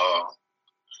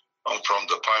 I'm from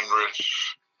the Pine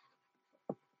Ridge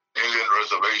Indian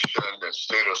Reservation in the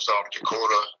state of South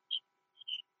Dakota.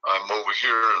 I'm over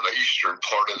here in the eastern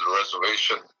part of the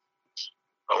reservation.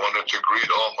 I wanted to greet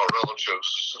all my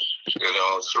relatives,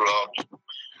 throughout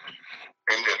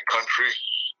Indian country,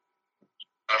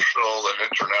 national and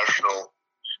international,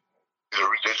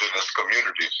 indigenous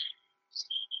communities.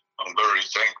 I'm very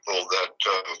thankful that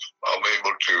I'm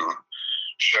able to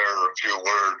share a few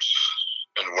words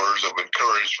and words of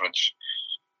encouragement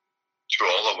to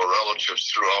all of our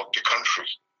relatives throughout the country.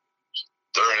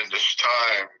 During this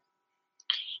time,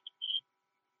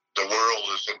 the world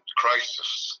is in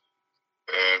crisis,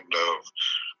 and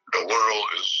the world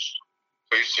is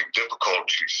facing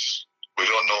difficulties. We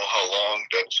don't know how long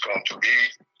that's going to be,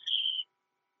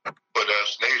 but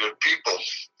as Native people,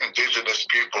 indigenous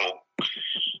people,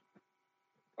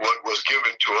 what was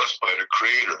given to us by the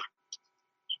Creator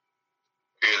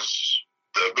is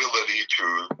the ability to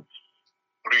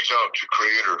reach out to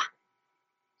Creator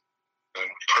and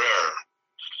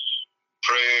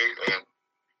pray and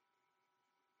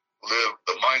live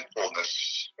the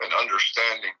mindfulness and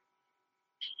understanding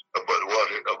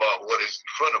about what is in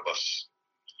front of us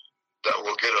that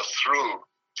will get us through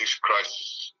these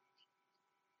crises.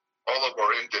 All of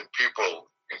our Indian people,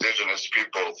 indigenous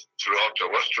people throughout the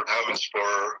Western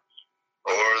Hemisphere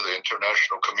or the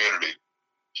international community,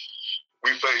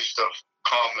 we face the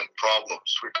common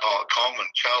problems, we call it common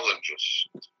challenges,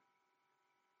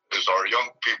 is our young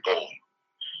people.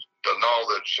 The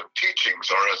knowledge and teachings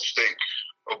are at stake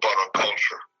about our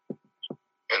culture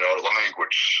and our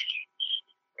language.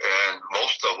 And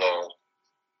most of all,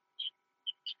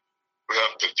 we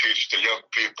have to teach the young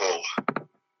people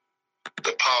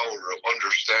the power of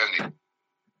understanding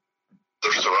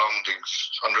their surroundings,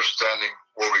 understanding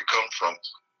where we come from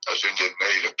as Indian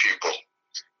Native people.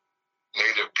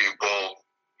 Native people,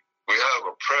 we have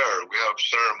a prayer, we have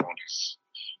ceremonies,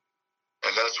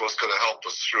 and that's what's going to help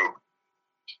us through.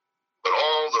 But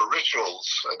all the rituals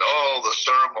and all the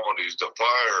ceremonies, the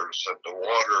fires and the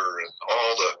water and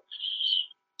all the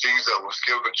things that was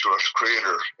given to us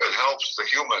Creator, it helps the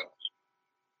human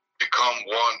become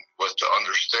one with the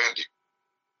understanding.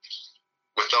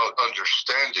 Without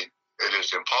understanding, it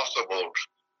is impossible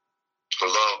to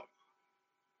love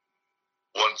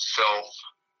oneself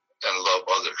and love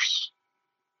others.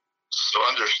 So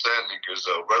understanding is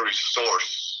a very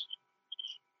source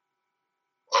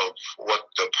of what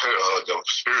the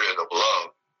spirit of love.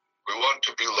 We want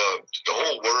to be loved. The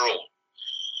whole world,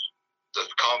 the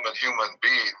common human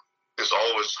being, is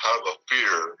always have a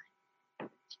fear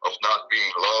of not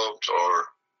being loved or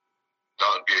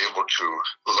not be able to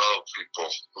love people,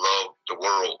 love the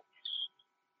world.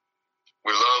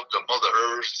 We love the Mother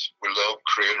Earth. We love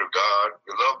Creator God.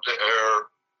 We love the air.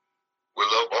 We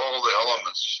love all the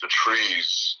elements, the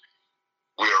trees.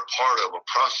 We are part of a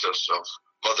process of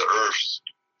Mother Earth.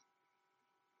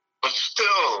 But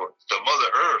still, the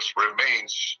Mother Earth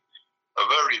remains a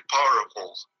very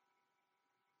powerful,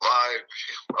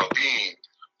 live being.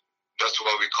 That's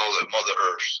why we call it Mother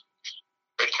Earth.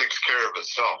 It takes care of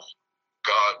itself.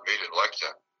 God made it like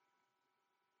that.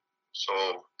 So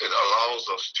it allows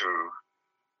us to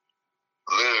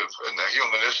live in a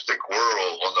humanistic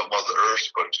world on the Mother Earth,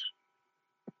 but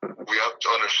we have to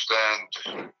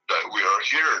understand that we are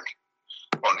here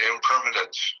on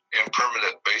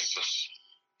impermanent basis,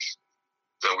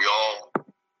 that we all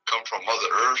come from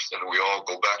Mother Earth and we all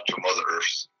go back to Mother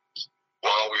Earth.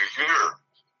 While we're here,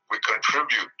 we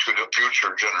contribute to the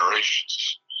future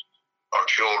generations, our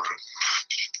children,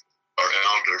 our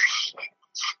elders,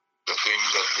 the things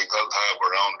that we have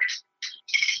around us.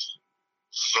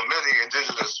 So many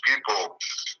indigenous people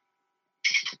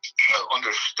have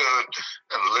understood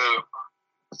and lived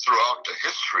throughout the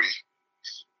history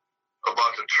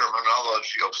about the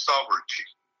terminology of sovereignty.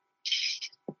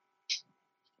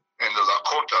 In the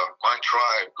Lakota, my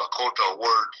tribe, Lakota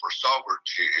word for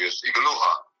sovereignty is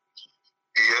Igaluha,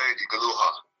 Ie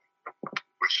Igaluha,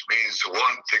 which means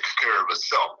one takes care of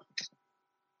itself,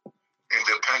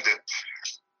 independent.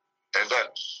 And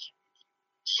that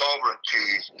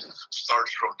sovereignty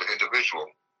starts from the individual.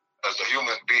 As a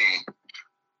human being,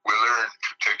 we learn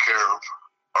to take care of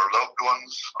our loved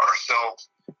ones, ourselves,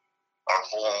 our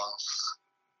homes.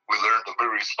 We learn to be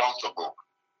responsible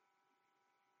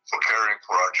for caring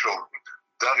for our children.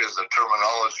 That is the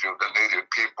terminology of the Native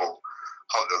people,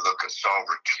 how they look at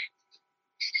sovereignty.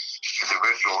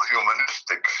 Individual,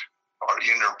 humanistic, our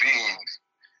inner being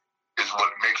is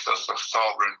what makes us a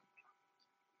sovereign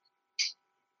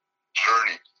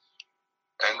journey.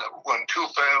 And when two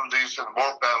families and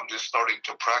more families starting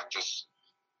to practice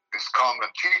these common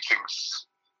teachings,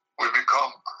 we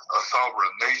become a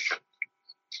sovereign nation.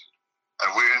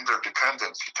 And we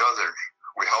interdependence each other.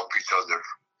 We help each other.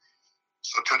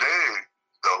 So today,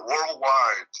 the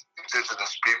worldwide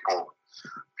indigenous people,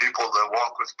 people that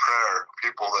walk with prayer,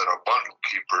 people that are bundle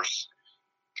keepers,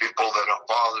 people that are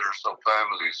fathers of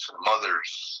families and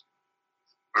mothers,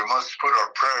 we must put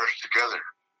our prayers together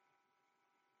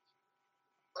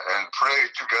and pray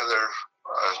together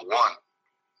as one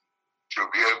to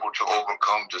be able to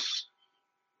overcome this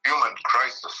human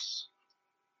crisis.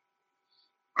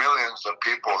 Millions of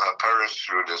people have perished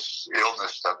through this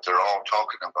illness that they're all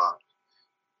talking about.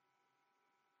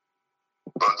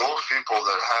 But those people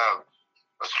that have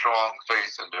a strong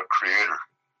faith in their Creator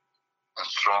and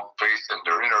strong faith in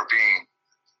their inner being,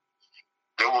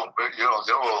 they will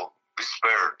be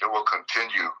spared. They will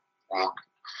continue. We'll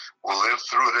live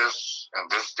through this,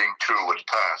 and this thing too will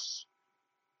pass.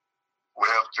 We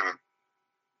have to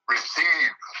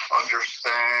receive,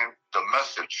 understand the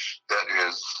message that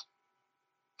is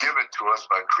given to us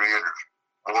by Creator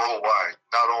worldwide,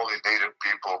 not only Native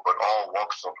people, but all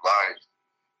walks of life,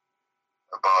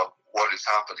 about what is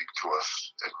happening to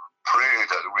us, and pray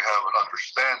that we have an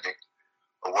understanding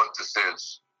of what this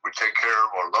is. We take care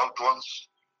of our loved ones,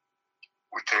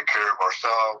 we take care of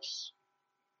ourselves,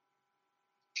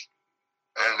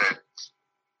 and that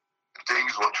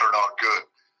things will turn out good.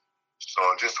 So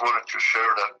I just wanted to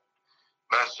share that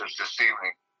message this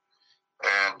evening,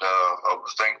 and I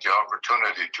was thank the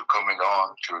opportunity to coming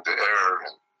on to the air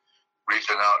and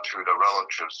reaching out to the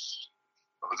relatives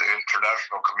of the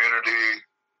international community,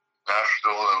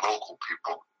 national and local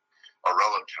people, our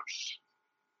relatives.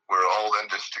 We're all in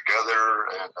this together,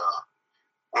 and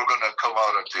we're going to come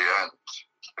out at the end.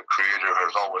 The Creator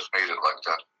has always made it like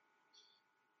that.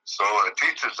 So it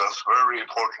teaches us very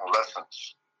important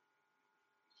lessons.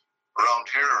 Around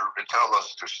here, they tell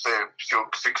us to stay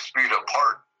 6 feet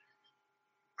apart,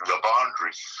 the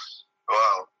boundaries.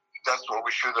 Well, that's what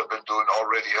we should have been doing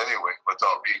already anyway,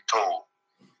 without being told.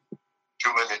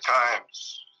 Too many times,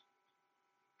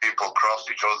 people cross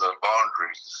each other's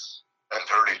boundaries and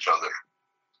hurt each other.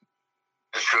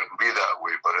 It shouldn't be that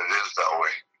way, but it is that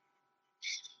way.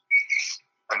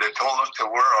 And they told us to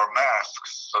wear our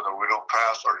masks so that we don't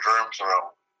pass our germs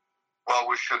around. Well,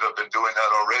 we should have been doing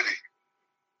that already.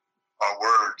 Our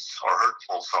words are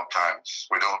hurtful sometimes.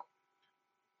 We don't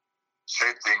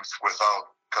say things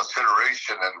without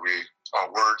consideration, and our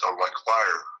words are like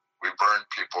fire. We burn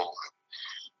people.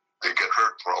 They get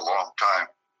hurt for a long time.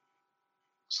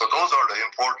 So those are the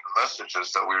important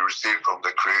messages that we receive from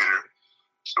the Creator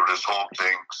through this whole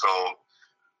thing. So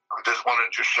I just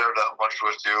wanted to share that much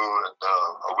with you, and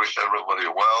I wish everybody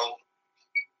well,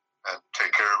 and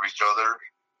take care of each other,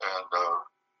 and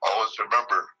always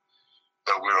remember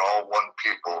that we're all one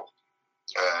people,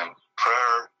 and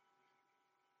prayer,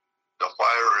 the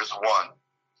fire is one.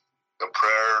 The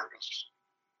prayer is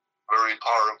a very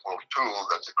powerful tool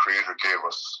that the Creator gave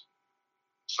us.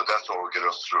 So that's what will get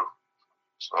us through.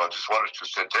 So I just wanted to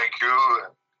say thank you,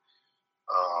 and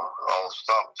I'll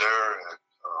stop there and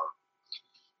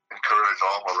encourage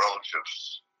all my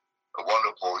relatives a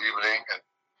wonderful evening and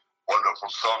wonderful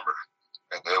summer,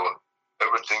 and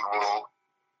everything will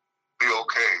be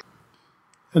okay.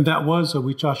 And that was a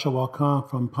Wichashawakan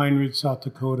from Pine Ridge, South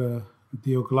Dakota,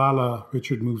 the Oglala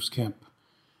Richard Moves Camp.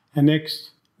 And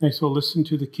next we'll listen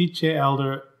to the Quiche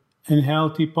elder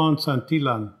Angel Tipon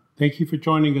Santillan. Thank you for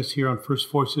joining us here on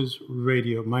First Voices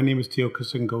Radio. My name is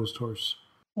Teokas and Ghost Horse.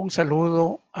 Un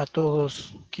saludo a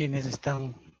todos quienes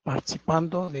están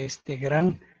participando de este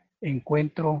gran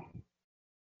encuentro.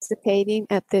 Participating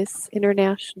at this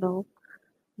international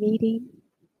meeting,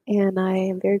 and I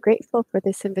am very grateful for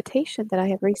this invitation that I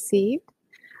have received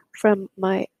from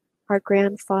our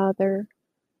grandfather,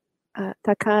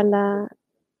 Takala,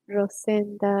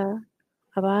 Rosenda,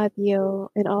 Abadio,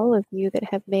 and all of you that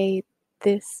have made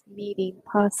this meeting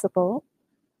possible.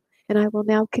 And I will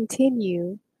now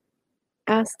continue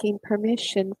asking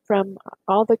permission from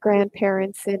all the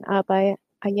grandparents in Abya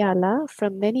Yala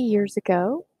from many years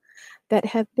ago that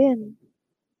have been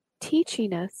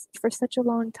teaching us for such a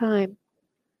long time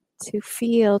to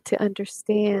feel, to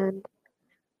understand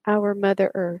our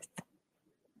Mother Earth.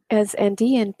 As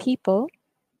Andean people,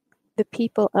 the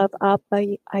people of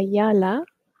Abya Yala,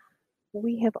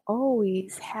 we have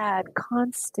always had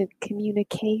constant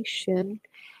communication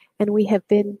and we have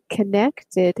been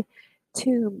connected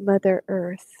to Mother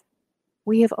Earth.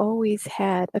 We have always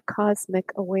had a cosmic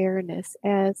awareness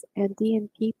as Andean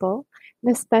people,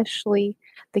 and especially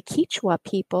the Quechua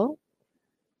people,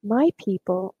 my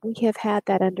people, we have had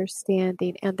that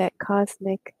understanding and that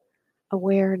cosmic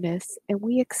awareness, and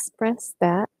we express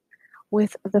that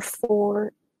with the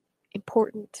 4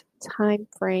 important time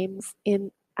frames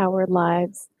in our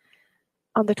lives.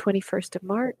 On the 21st of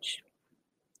March,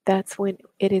 that's when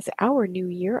it is our new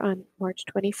year, on March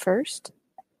 21st.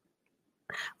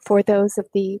 For those of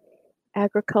the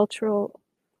agricultural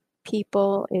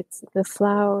people, it's the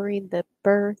flowering, the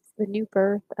birth, the new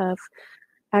birth of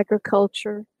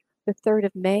agriculture. The 3rd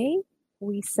of May,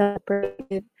 we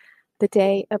celebrated the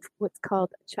day of what's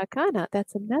called Chacana.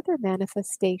 That's another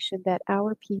manifestation that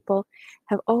our people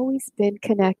have always been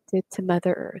connected to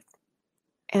Mother Earth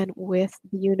and with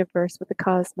the universe, with the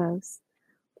cosmos.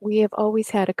 We have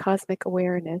always had a cosmic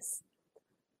awareness.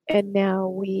 And now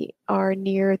we are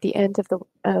near the end of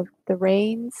the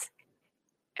rains,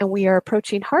 and we are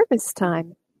approaching harvest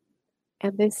time.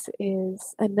 And this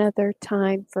is another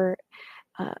time for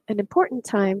an important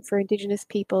time for indigenous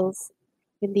peoples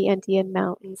in the Andean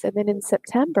Mountains. And then in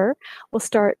September, we'll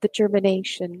start the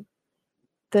germination,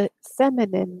 the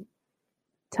feminine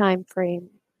time frame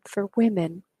for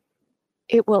women.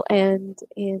 It will end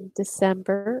in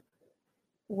December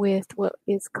with what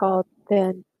is called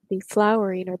then the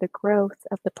flowering or the growth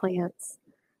of the plants.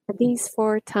 And these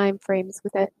 4 time frames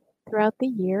throughout the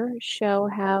year show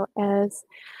how, as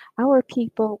our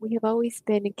people, we have always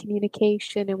been in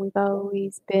communication and we've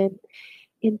always been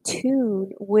in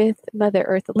tune with Mother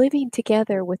Earth, living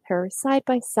together with her side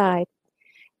by side.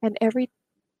 And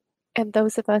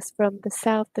those of us from the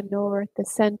south, the north, the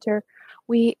center,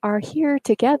 we are here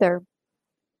together.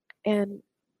 And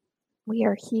we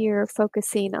are here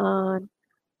focusing on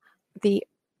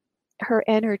her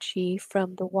energy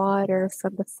from the water,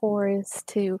 from the forest,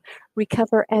 to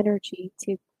recover energy,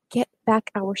 to get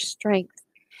back our strength,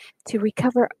 to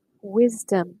recover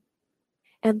wisdom.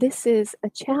 And this is a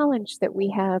challenge that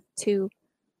we have, to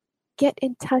get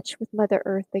in touch with Mother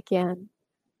Earth again,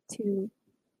 to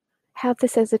have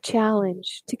this as a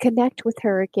challenge, to connect with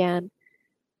her again,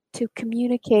 to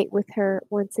communicate with her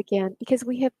once again, because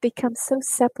we have become so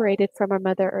separated from our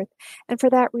Mother Earth. And for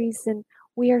that reason,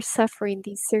 we are suffering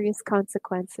these serious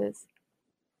consequences.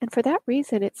 And for that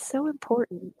reason, it's so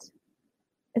important,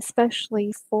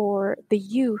 especially for the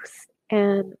youth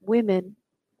and women,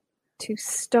 to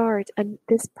start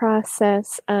this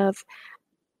process of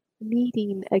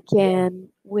meeting again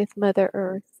with Mother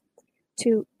Earth,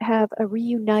 to have a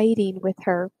reuniting with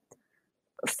her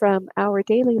from our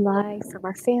daily life, from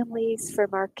our families, from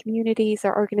our communities,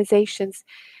 our organizations,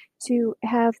 to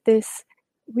have this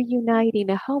reuniting,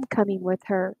 a homecoming with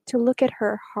her, to look at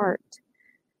her heart,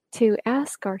 to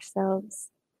ask ourselves,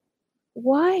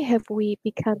 why have we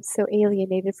become so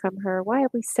alienated from her? Why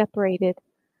have we separated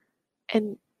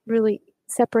and really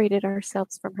separated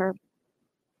ourselves from her?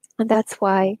 And that's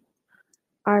why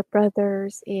our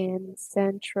brothers in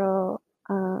Central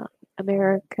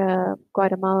America,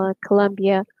 Guatemala,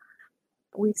 Colombia,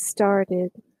 we've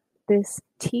started this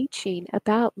teaching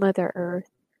about Mother Earth.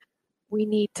 We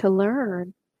need to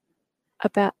learn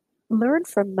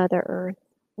from Mother Earth.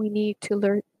 We need to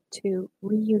learn to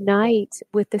reunite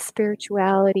with the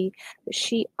spirituality that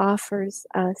she offers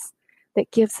us,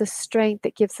 that gives us strength,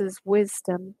 that gives us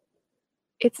wisdom.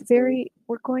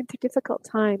 We're going through difficult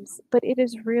times, but it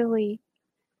is really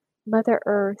Mother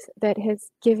Earth that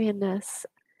has given us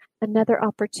another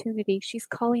opportunity. She's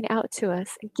calling out to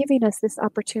us and giving us this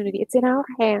opportunity. It's in our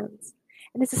hands,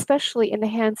 and it's especially in the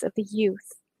hands of the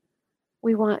youth.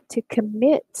 We want to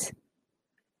commit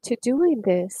to doing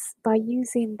this by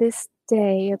using this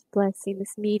day of blessing,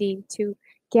 this meeting, to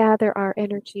gather our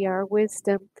energy, our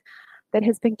wisdom that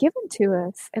has been given to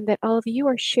us and that all of you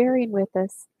are sharing with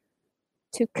us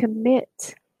to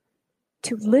commit,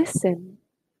 to listen,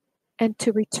 and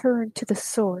to return to the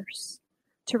source,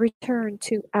 to return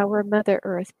to our Mother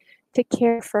Earth, to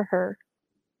care for her,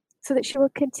 so that she will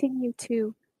continue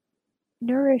to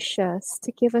nourish us,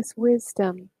 to give us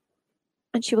wisdom,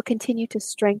 and she will continue to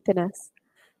strengthen us.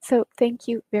 So thank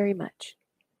you very much.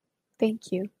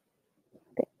 Thank you.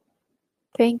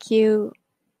 Thank you,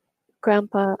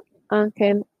 Grandpa,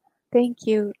 Uncle. Thank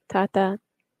you, Tata.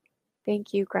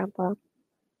 Thank you, Grandpa.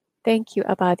 Thank you,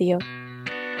 Abadio.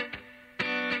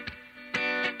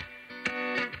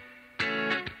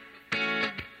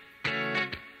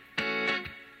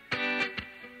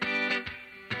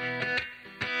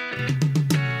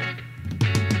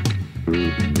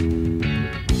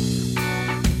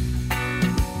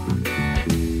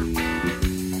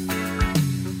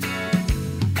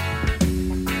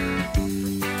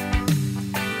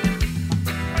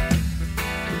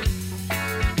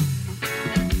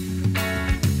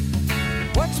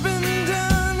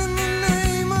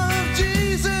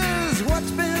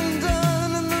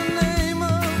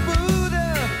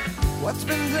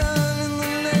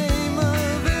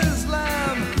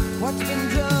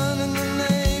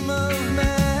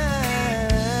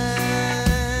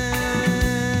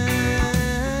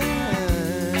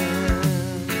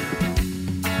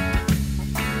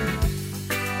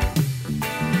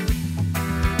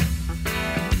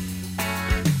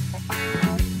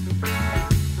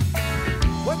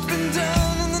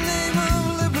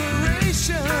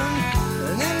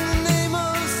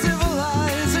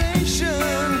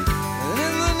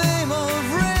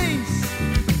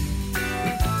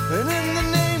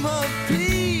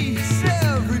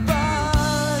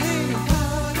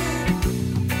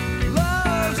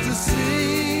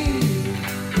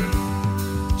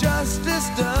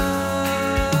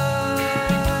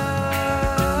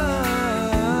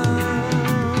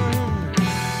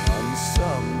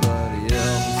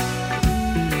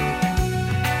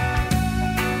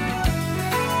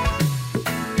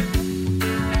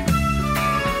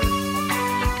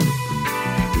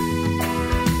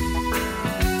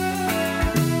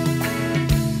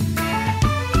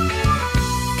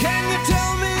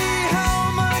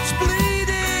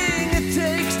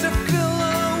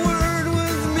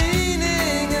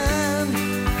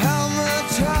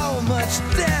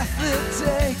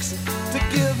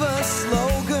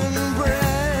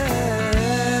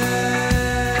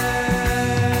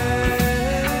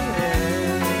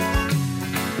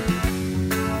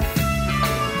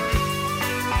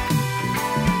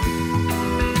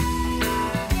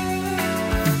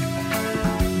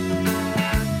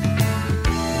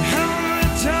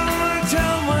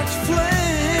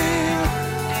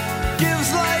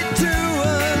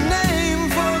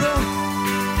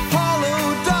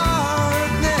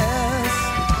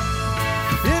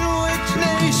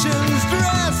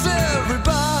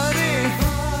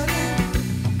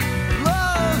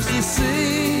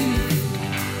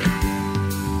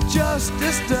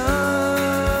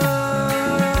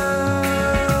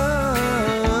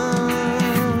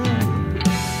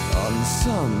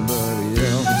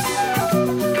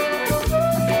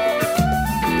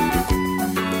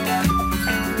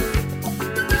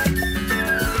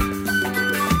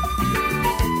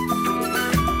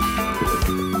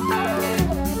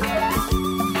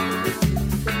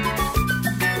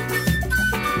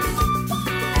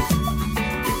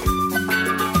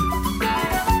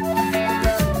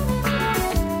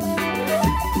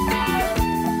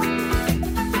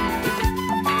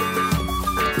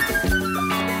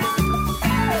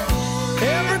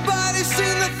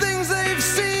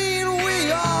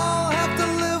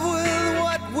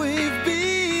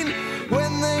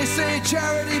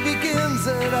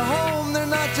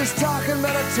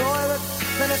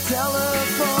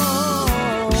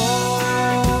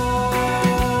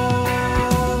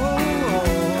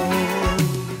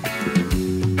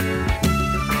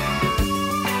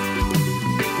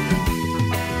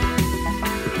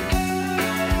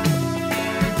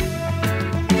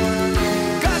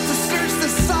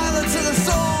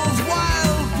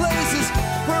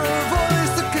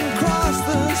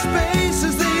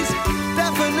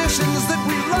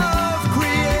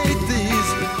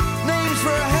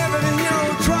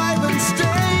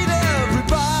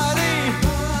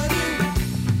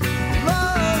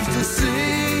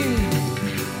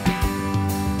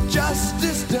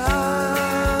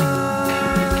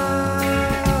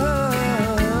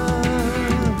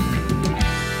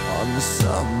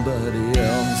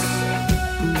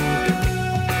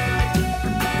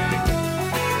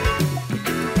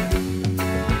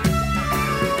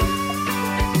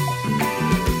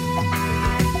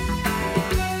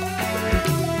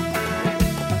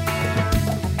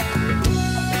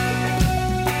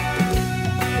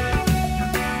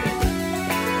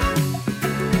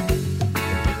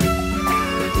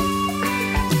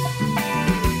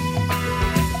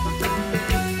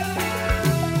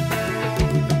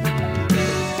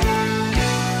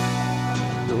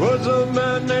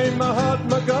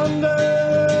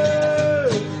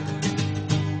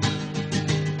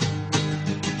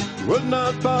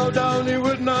 bow down, he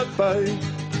would not fight.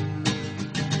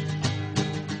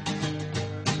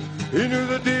 He knew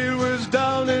the deal was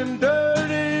down and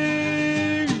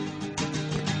dirty.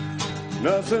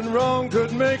 Nothing wrong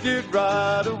could make it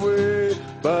right away,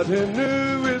 but he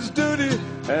knew his duty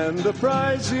and the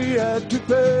price he had to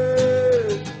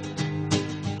pay.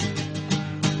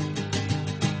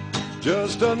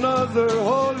 Just another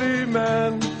holy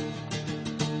man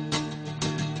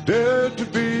dared to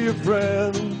be a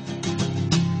friend.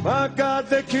 My God,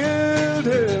 they killed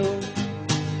him.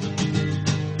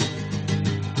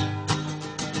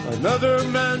 Another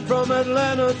man from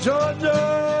Atlanta,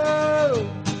 Georgia,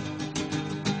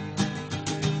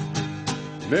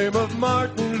 name of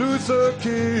Martin Luther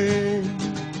King,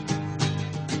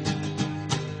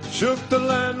 shook the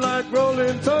land like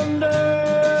rolling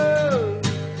thunder,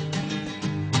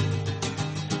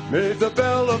 made the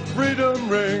bell of freedom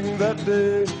ring that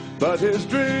day, but his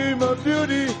dream of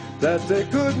beauty that they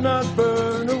could not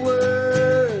burn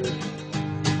away.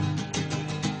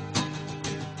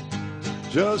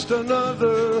 Just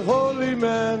another holy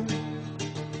man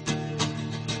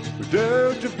who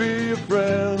dared to be a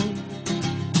friend.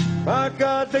 My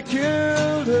God, they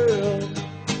killed him.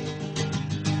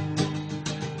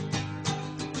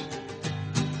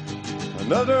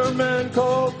 Another man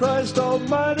called Christ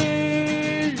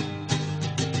Almighty,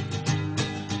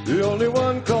 the only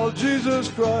one called Jesus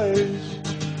Christ.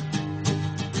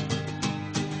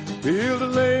 He healed the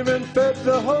lame and fed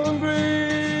the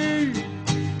hungry.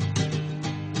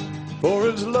 For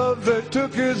his love they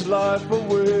took his life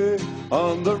away,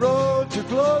 on the road to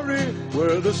glory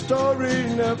where the story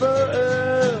never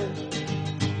ends.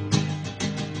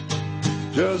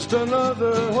 Just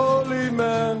another holy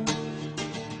man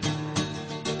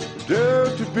who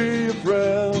dared to be a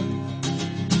friend.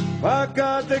 My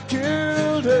God, they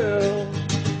killed him.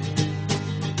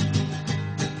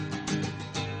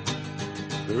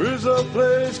 There is a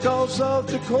place called South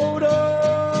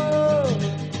Dakota.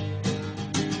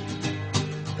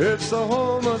 It's the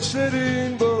home of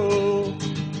Sitting Bull.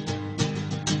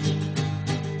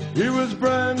 He was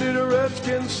branded a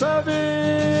Redskin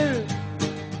savage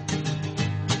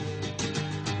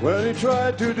when he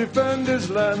tried to defend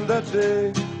his land that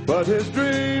day, but his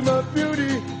dream of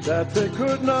beauty that they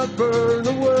could not burn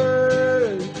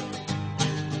away.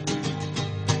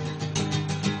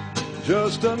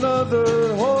 Just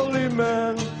another holy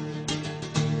man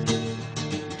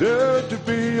dared to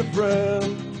be a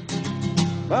friend.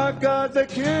 My God, they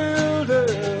killed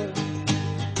him.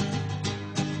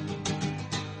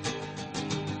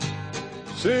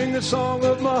 Sing the song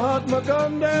of Mahatma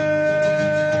Gandhi.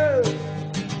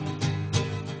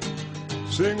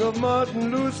 Sing of Martin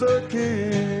Luther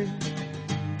King.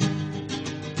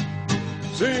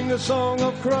 Sing the song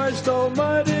of Christ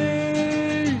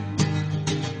Almighty.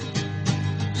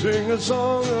 Sing a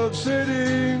song of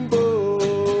Sitting Bull.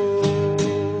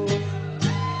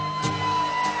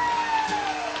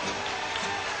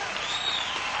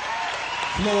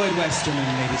 Floyd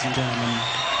Westerman, ladies and gentlemen.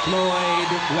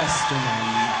 Floyd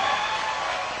Westerman.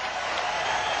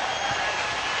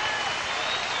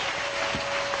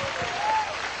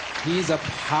 He's a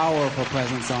powerful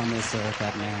presence on this earth,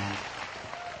 that man.